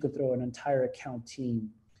such that you could throw an entire account team.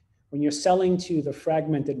 When you're selling to the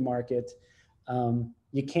fragmented market,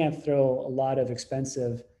 you can't throw a lot of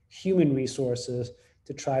expensive human resources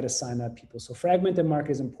to try to sign up people. So fragmented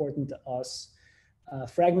market is important to us.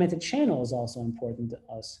 Fragmented channel is also important to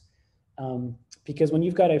us, because when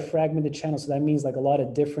you've got a fragmented channel, so that means like a lot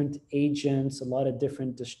of different agents, a lot of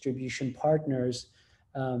different distribution partners,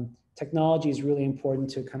 technology is really important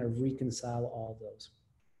to kind of reconcile all those.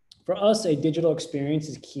 For us, a digital experience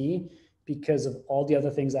is key because of all the other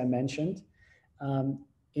things I mentioned.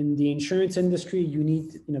 In the insurance industry, you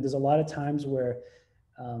need, there's a lot of times where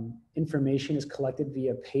information is collected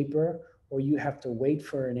via paper, or you have to wait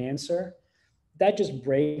for an answer. That just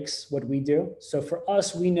breaks what we do. So for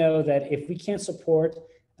us, we know that if we can't support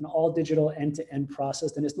an all digital end-to-end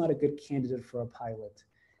process, then it's not a good candidate for a pilot.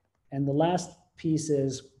 And the last piece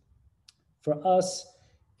is, for us,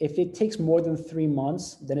 if it takes more than 3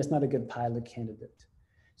 months, then it's not a good pilot candidate.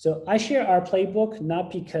 So I share our playbook, not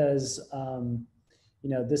because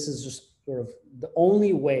this is just sort of the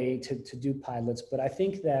only way to do pilots, but I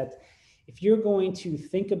think that if you're going to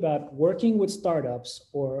think about working with startups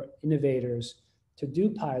or innovators to do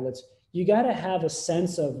pilots, you got to have a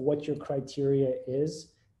sense of what your criteria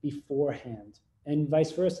is beforehand, and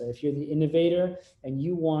vice versa. If you're the innovator and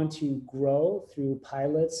you want to grow through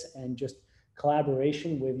pilots and just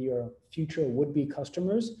collaboration with your future would-be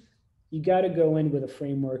customers, you got to go in with a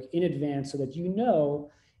framework in advance so that you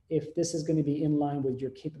know if this is going to be in line with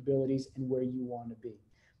your capabilities and where you want to be.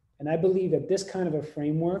 And I believe that this kind of a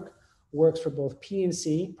framework works for both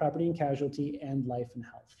P&C, property and casualty, and life and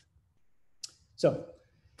health. So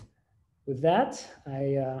with that, I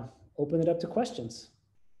open it up to questions.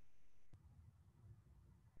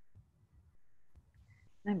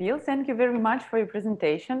 Nabil, thank you very much for your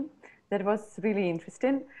presentation. That was really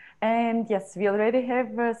interesting. And yes, we already have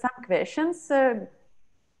some questions.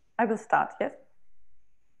 I will start, yes?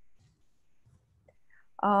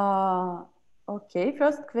 Okay,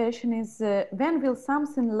 first question is, when will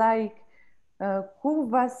something like who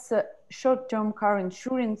was short-term car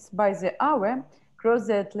insurance by the hour cross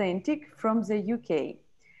the Atlantic from the UK?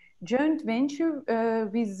 Joint venture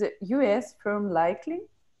with US firm likely?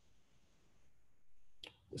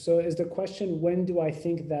 So is the question, when do I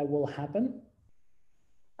think that will happen?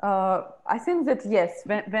 I think that yes,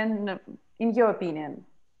 when in your opinion.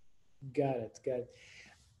 Got it, got it.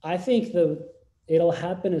 I think it'll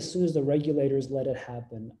happen as soon as the regulators let it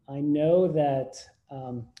happen. I know that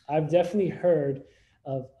I've definitely heard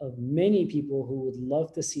of many people who would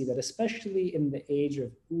love to see that, especially in the age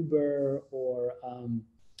of Uber or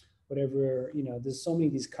whatever, there's so many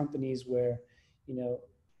of these companies where, you know,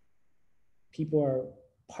 people are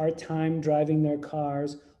part-time driving their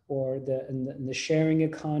cars, or in the sharing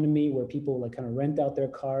economy where people like kind of rent out their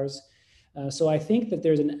cars. So I think that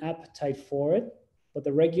there's an appetite for it, but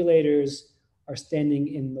the regulators are standing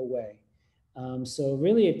in the way. So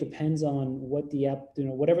really, it depends on what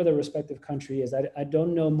whatever the respective country is. I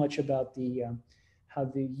don't know much about how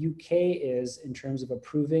the UK is in terms of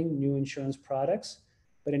approving new insurance products,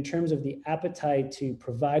 but in terms of the appetite to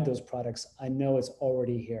provide those products, I know it's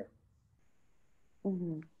already here.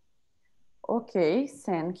 Mhm. Okay,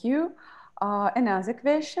 thank you. Another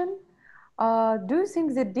question. Do you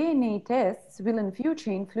think the DNA tests will in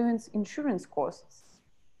future influence insurance costs?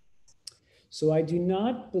 So I do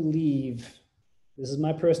not believe, this is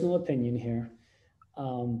my personal opinion here,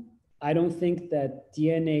 um, I don't think that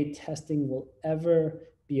DNA testing will ever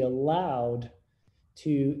be allowed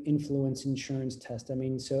to influence insurance tests. I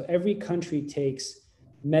mean, so every country takes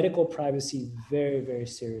medical privacy very, very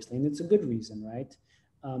seriously, and it's a good reason, right?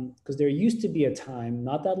 Because there used to be a time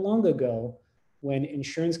not that long ago when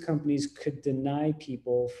insurance companies could deny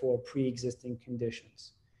people for pre-existing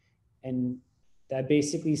conditions. And that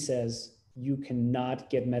basically says you cannot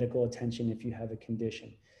get medical attention if you have a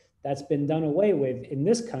condition. That's been done away with in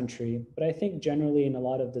this country, but I think generally in a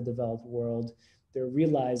lot of the developed world, they're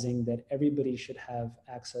realizing that everybody should have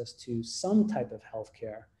access to some type of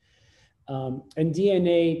healthcare. And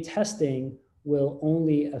DNA testing will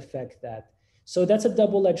only affect that. So that's a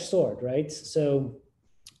double-edged sword, right? So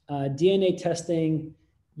DNA testing,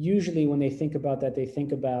 usually when they think about that, they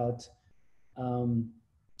think about um,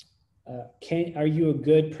 are you a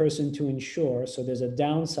good person to insure? So there's a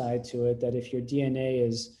downside to it, that if your DNA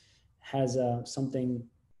has something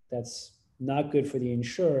that's not good for the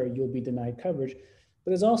insurer, you'll be denied coverage.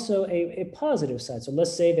 But there's also a positive side. So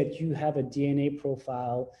let's say that you have a DNA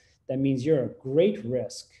profile that means you're a great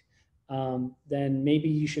risk. Then maybe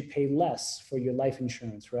you should pay less for your life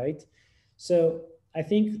insurance, right? So I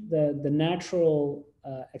think the natural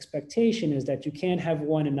expectation is that you can't have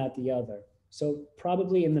one and not the other. So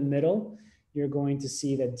probably in the middle, you're going to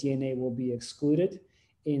see that DNA will be excluded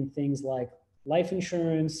in things like life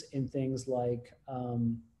insurance, in things like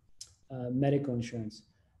medical insurance.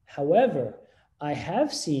 However, I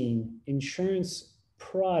have seen insurance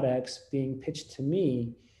products being pitched to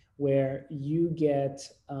me where you get,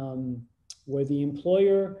 where the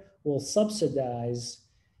employer will subsidize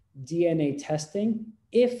DNA testing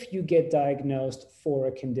if you get diagnosed for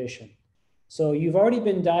a condition. So you've already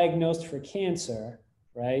been diagnosed for cancer,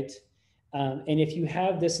 right? And if you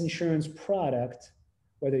have this insurance product,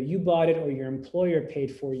 whether you bought it or your employer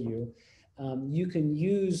paid for you, you can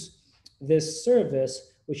use this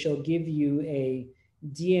service, which will give you a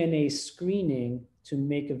DNA screening to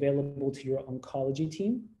make available to your oncology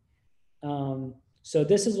team. So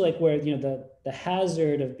this is like where the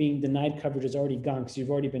hazard of being denied coverage is already gone because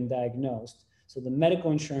you've already been diagnosed. So the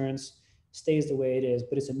medical insurance stays the way it is,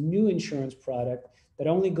 but it's a new insurance product that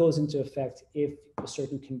only goes into effect if a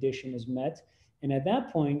certain condition is met. And at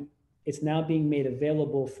that point, it's now being made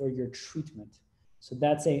available for your treatment. So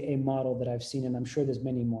that's a model that I've seen, and I'm sure there's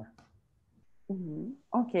many more. Mm-hmm.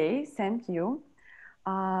 Okay, thank you.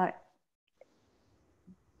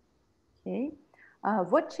 Okay.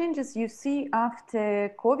 What changes you see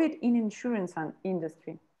after COVID in insurance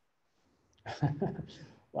industry?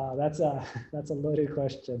 Wow, that's a loaded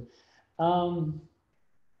question.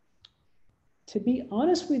 To be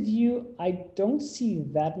honest with you, I don't see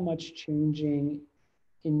that much changing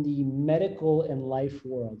in the medical and life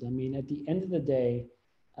world. I mean, at the end of the day,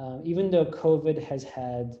 even though COVID has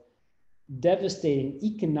had devastating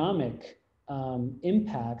economic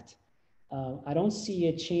impact, I don't see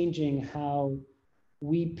it changing how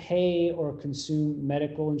we pay or consume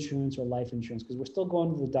medical insurance or life insurance, because we're still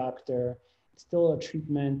going to the doctor. It's still a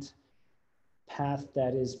treatment path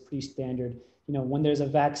that is pretty standard. When there's a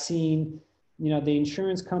vaccine, the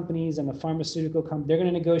insurance companies and the pharmaceutical companies, they're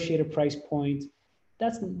going to negotiate a price point.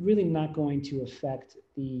 That's really not going to affect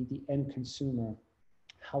the end consumer.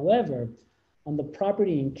 However, on the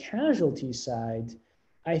property and casualty side,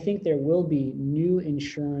 I think there will be new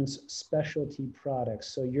insurance specialty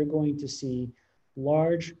products. So you're going to see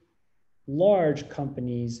large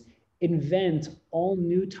companies invent all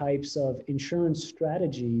new types of insurance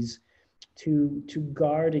strategies to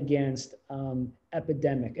guard against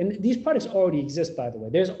epidemic. And these products already exist, by the way.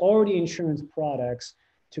 There's already insurance products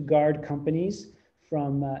to guard companies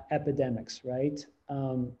from epidemics, right?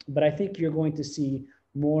 But I think you're going to see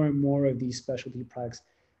more and more of these specialty products.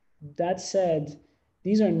 That said,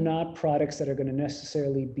 these are not products that are going to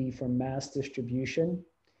necessarily be for mass distribution.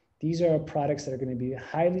 These are products that are going to be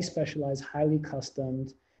highly specialized, highly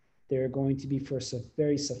customed. They're going to be for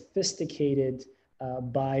very sophisticated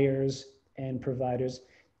buyers and providers.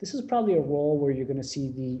 This is probably a role where you're going to see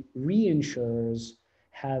the reinsurers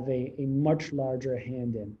have a much larger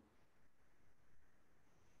hand in.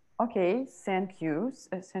 Okay, thank you.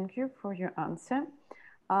 Thank you for your answer.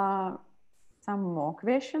 Some more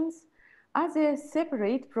questions. Are there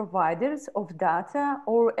separate providers of data,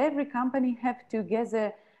 or every company have to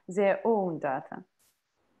gather their own data?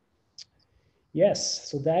 Yes,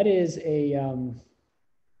 so that is a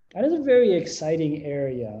very exciting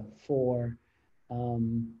area for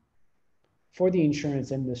the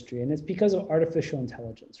insurance industry, and it's because of artificial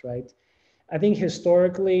intelligence, right? I think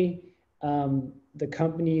historically, the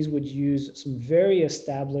companies would use some very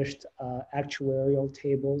established actuarial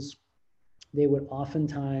tables. They would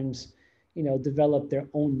oftentimes, develop their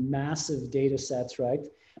own massive data sets, right?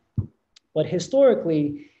 But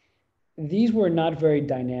historically, these were not very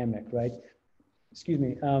dynamic, right? Excuse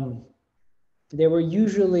me. They were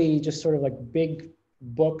usually just sort of like big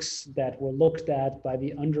books that were looked at by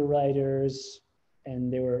the underwriters,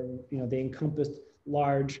 and they were, they encompassed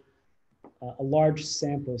a large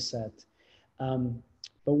sample set.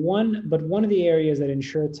 But one of the areas that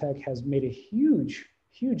InsurTech has made a huge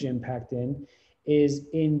impact in is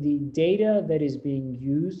in the data that is being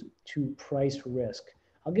used to price risk.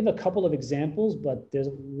 I'll give a couple of examples, but there's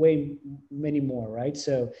many more, right?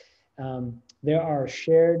 So there are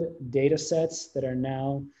shared data sets that are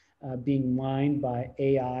now being mined by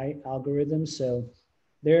AI algorithms. So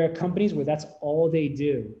there are companies where that's all they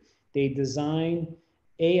do. They design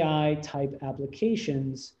AI type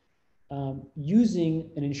applications using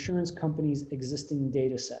an insurance company's existing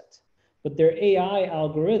data set. But their AI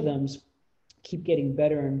algorithms keep getting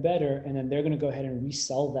better and better, and then they're going to go ahead and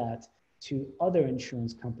resell that to other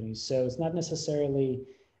insurance companies. So it's not necessarily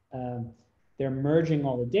they're merging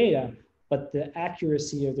all the data, but the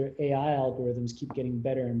accuracy of their AI algorithms keep getting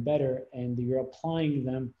better and better, and you're applying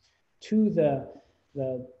them to the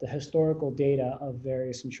historical data of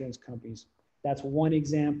various insurance companies. That's one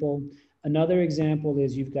example. Another example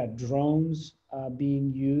is you've got drones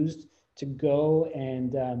being used to go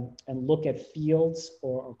and look at fields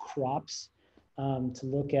or crops, to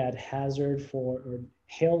look at hazard or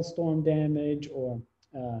hailstorm damage or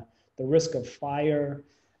the risk of fire.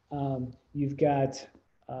 You've got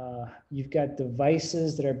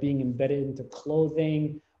devices that are being embedded into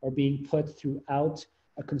clothing or being put throughout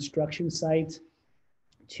a construction site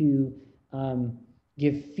to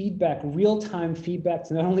give feedback, real-time feedback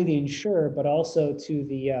to not only the insurer, but also to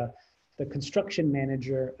the construction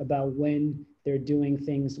manager about when they're doing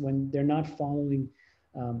things, when they're not following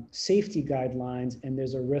safety guidelines and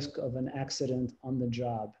there's a risk of an accident on the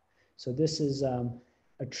job. So this is a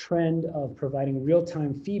trend of providing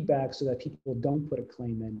real-time feedback so that people don't put a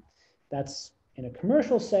claim in. That's in a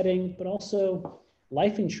commercial setting, but also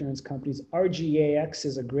life insurance companies. RGAX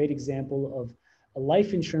is a great example of a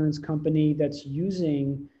life insurance company that's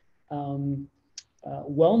using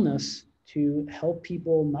wellness to help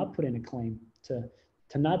people not put in a claim, to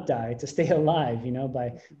not die, to stay alive,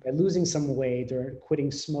 by losing some weight or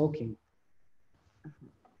quitting smoking.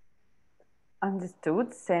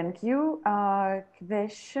 Understood. Thank you.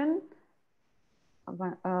 Question.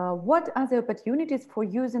 What are the opportunities for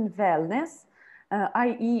using wellness,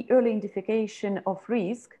 i.e. early identification of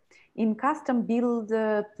risk, in custom-built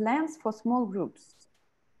plans for small groups?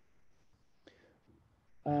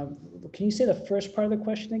 Can you say the first part of the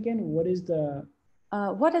question again? What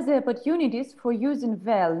are the opportunities for using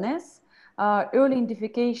wellness, early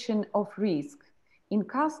identification of risk, in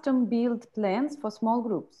custom-built plans for small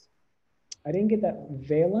groups? I didn't get that.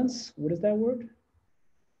 Valence? What is that word?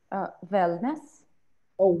 Wellness.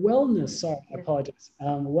 Oh, wellness. Sorry, I apologize.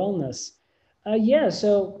 Wellness. Yeah,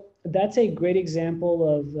 so that's a great example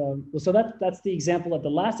of, so that's the example of the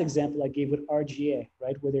last example I gave with RGA,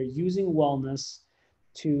 right? Where they're using wellness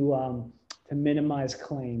to minimize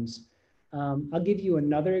claims. I'll give you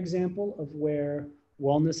another example of where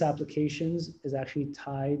wellness applications is actually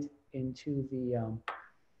tied into the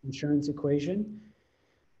insurance equation.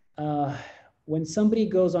 When somebody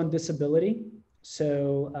goes on disability,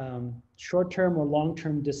 so short-term or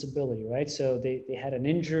long-term disability, right? So they had an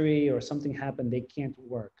injury or something happened, they can't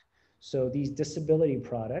work. So these disability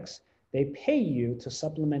products, they pay you to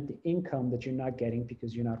supplement the income that you're not getting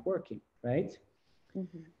because you're not working, right?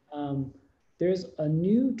 Mm-hmm. There's a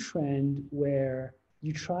new trend where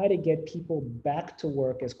you try to get people back to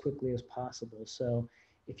work as quickly as possible. So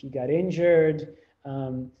if you got injured,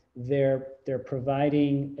 they're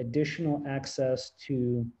providing additional access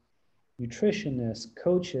to nutritionists,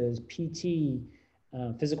 coaches, PT,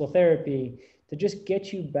 physical therapy, to just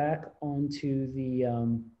get you back onto the,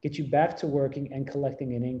 get you back to working and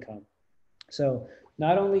collecting an income. So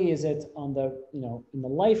not only is it on the, in the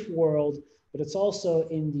life world, but it's also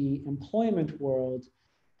in the employment world.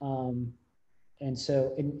 And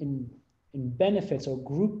so in benefits or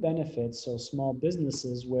group benefits, so small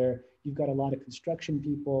businesses where you've got a lot of construction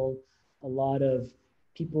people, a lot of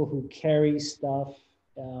people who carry stuff,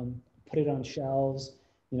 put it on shelves,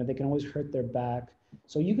 they can always hurt their back.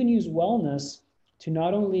 So you can use wellness to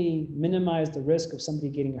not only minimize the risk of somebody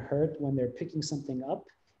getting hurt when they're picking something up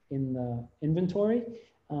in the inventory,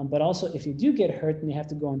 but also if you do get hurt and they have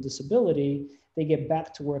to go on disability, they get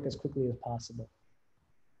back to work as quickly as possible.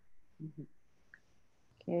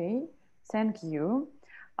 Okay, thank you.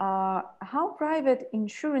 How private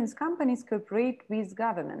insurance companies cooperate with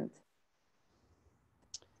government?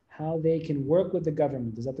 How they can work with the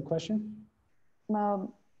government, is that the question?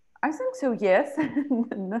 I think so, yes.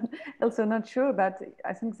 Also not sure, but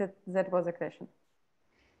I think that was a question.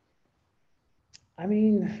 I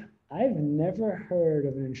mean, I've never heard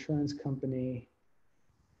of an insurance company.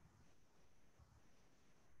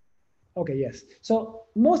 Okay, yes. So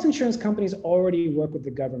most insurance companies already work with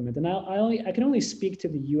the government, and I can only speak to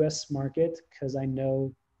the U.S. market because I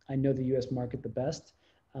know the U.S. market the best.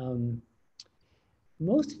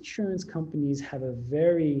 Most insurance companies have a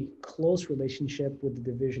very close relationship with the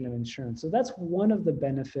Division of Insurance. So that's one of the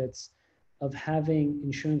benefits of having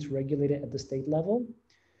insurance regulated at the state level.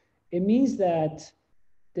 It means that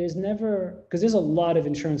there's never, because there's a lot of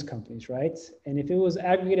insurance companies, right? And if it was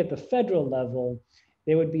aggregated at the federal level,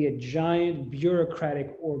 there would be a giant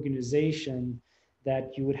bureaucratic organization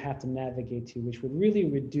that you would have to navigate to, which would really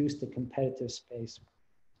reduce the competitive space.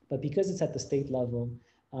 But because it's at the state level,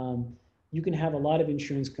 you can have a lot of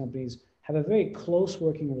insurance companies have a very close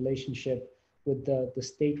working relationship with the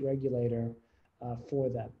state regulator for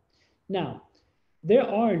that. Now, there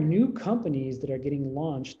are new companies that are getting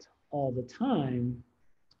launched all the time.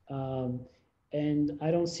 And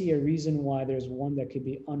I don't see a reason why there's one that could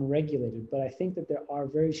be unregulated, but I think that there are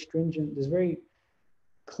very stringent, there's very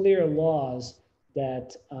clear laws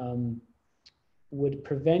that would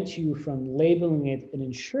prevent you from labeling it an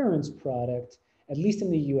insurance product, at least in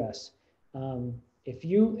the US. If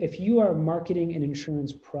you are marketing an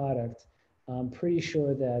insurance product, I'm pretty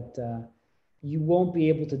sure that you won't be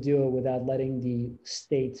able to do it without letting the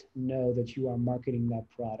state know that you are marketing that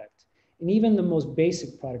product. And even the most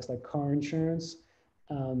basic products like car insurance,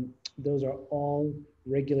 those are all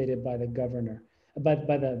regulated by the governor, by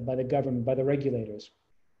the government, by the regulators.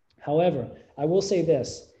 However, I will say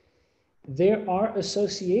this, there are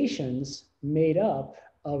associations made up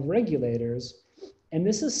of regulators, and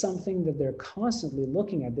this is something that they're constantly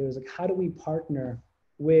looking at. There's like, how do we partner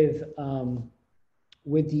with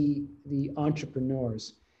the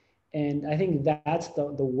entrepreneurs? And I think that's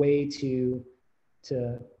the way to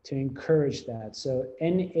encourage that. So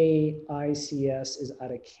NAICS is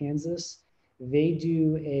out of Kansas. They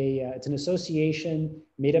do it's an association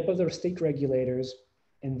made up of the state regulators,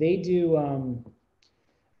 and they do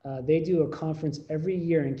a conference every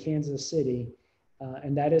year in Kansas City.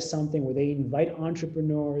 And that is something where they invite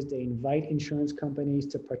entrepreneurs, they invite insurance companies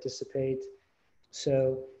to participate.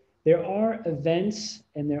 So there are events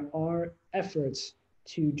and there are efforts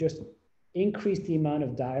to just increase the amount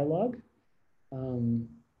of dialogue.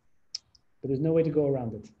 But there's no way to go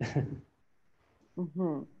around it.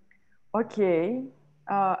 Okay,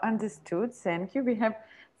 understood. Thank you. We have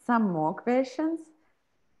some more questions.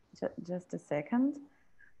 Just a second.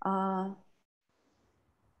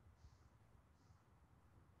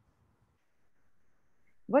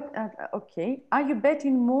 Okay, are you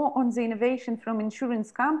betting more on the innovation from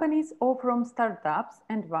insurance companies or from startups,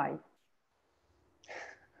 and why?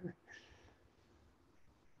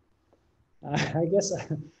 I guess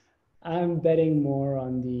I'm betting more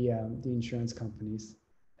on the insurance companies.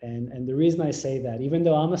 And the reason I say that, even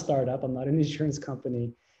though I'm a startup, I'm not an insurance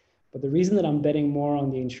company, but the reason that I'm betting more on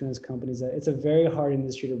the insurance companies, that it's a very hard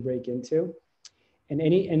industry to break into.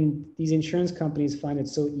 And these insurance companies find it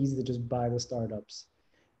so easy to just buy the startups.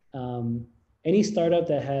 Any startup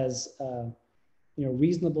that has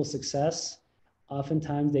reasonable success,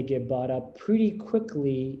 oftentimes they get bought up pretty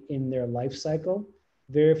quickly in their life cycle.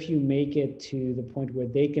 Very few make it to the point where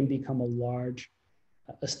they can become a large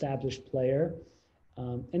established player.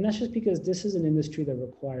 And that's just because this is an industry that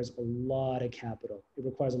requires a lot of capital. It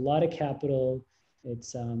requires a lot of capital.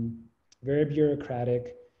 It's very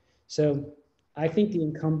bureaucratic. So I think the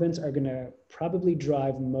incumbents are going to probably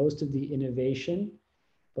drive most of the innovation.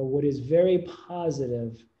 But what is very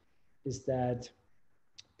positive is that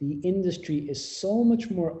the industry is so much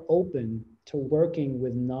more open to working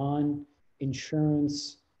with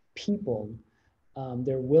non-insurance people.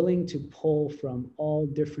 They're willing to pull from all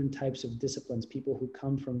different types of disciplines, people who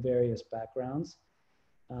come from various backgrounds.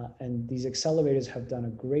 And these accelerators have done a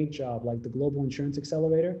great job, like the Global Insurance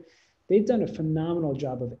Accelerator. They've done a phenomenal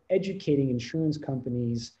job of educating insurance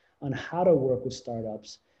companies on how to work with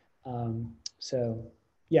startups. So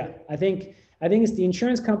yeah, I think it's the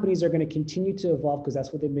insurance companies are going to continue to evolve because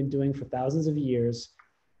that's what they've been doing for thousands of years.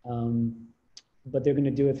 But they're going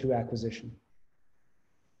to do it through acquisition.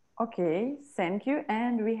 Okay, thank you.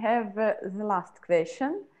 And we have the last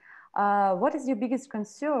question. What is your biggest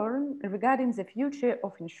concern regarding the future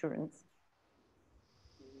of insurance?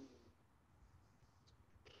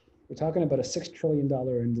 We're talking about a $6 trillion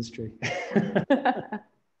industry.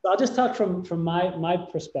 So I'll just talk from my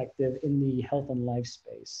perspective in the health and life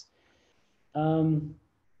space. I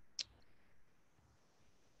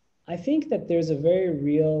think that there's a very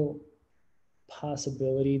real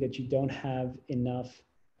possibility that you don't have enough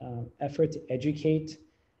effort to educate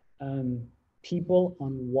people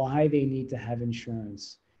on why they need to have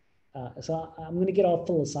insurance. So I'm going to get all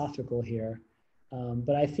philosophical here,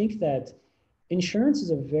 but I think that insurance is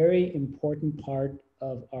a very important part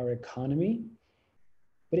of our economy,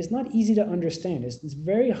 but it's not easy to understand. It's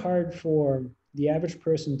very hard for the average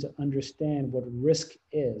person to understand what risk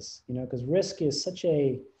is, because risk is it's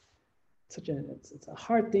a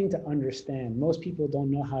hard thing to understand. Most people don't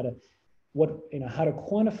know how to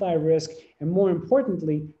quantify risk, and more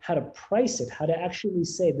importantly, how to price it, how to actually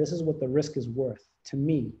say this is what the risk is worth to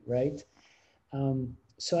me, right?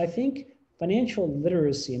 So I think financial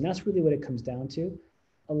literacy, and that's really what it comes down to,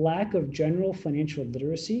 a lack of general financial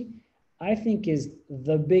literacy, I think is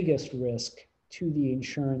the biggest risk to the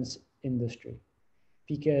insurance industry,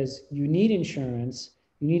 because you need insurance,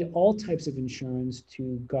 you need all types of insurance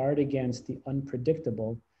to guard against the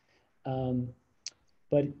unpredictable.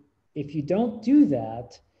 But if you don't do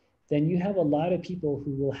that, then you have a lot of people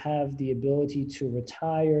who will have the ability to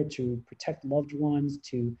retire, to protect loved ones,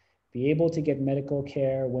 to be able to get medical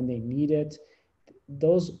care when they need it.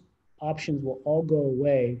 Those options will all go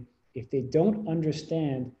away if they don't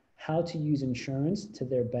understand how to use insurance to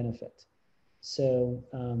their benefit. So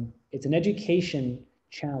it's an education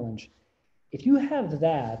challenge. If you have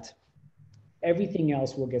that, everything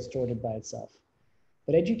else will get sorted by itself.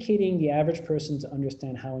 But educating the average person to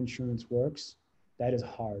understand how insurance works, that is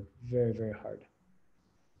hard, very, very hard.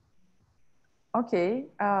 Okay,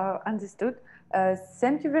 understood.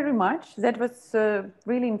 Thank you very much. That was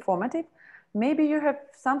really informative. Maybe you have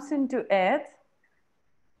something to add?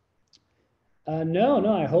 No.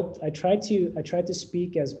 I tried to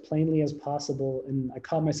speak as plainly as possible, and I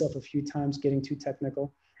caught myself a few times getting too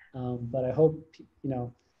technical. But I hope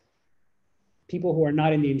people who are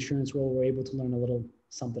not in the insurance world were able to learn a little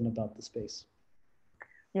something about the space.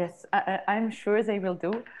 Yes, I'm sure they will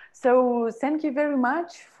do. So thank you very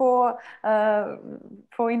much for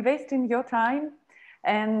investing your time.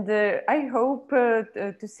 And I hope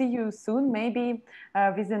to see you soon, maybe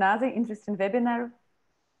with another interesting webinar.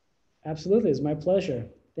 Absolutely, it's my pleasure.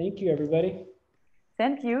 Thank you, everybody.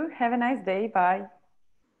 Thank you. Have a nice day. Bye.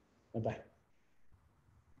 Bye-bye.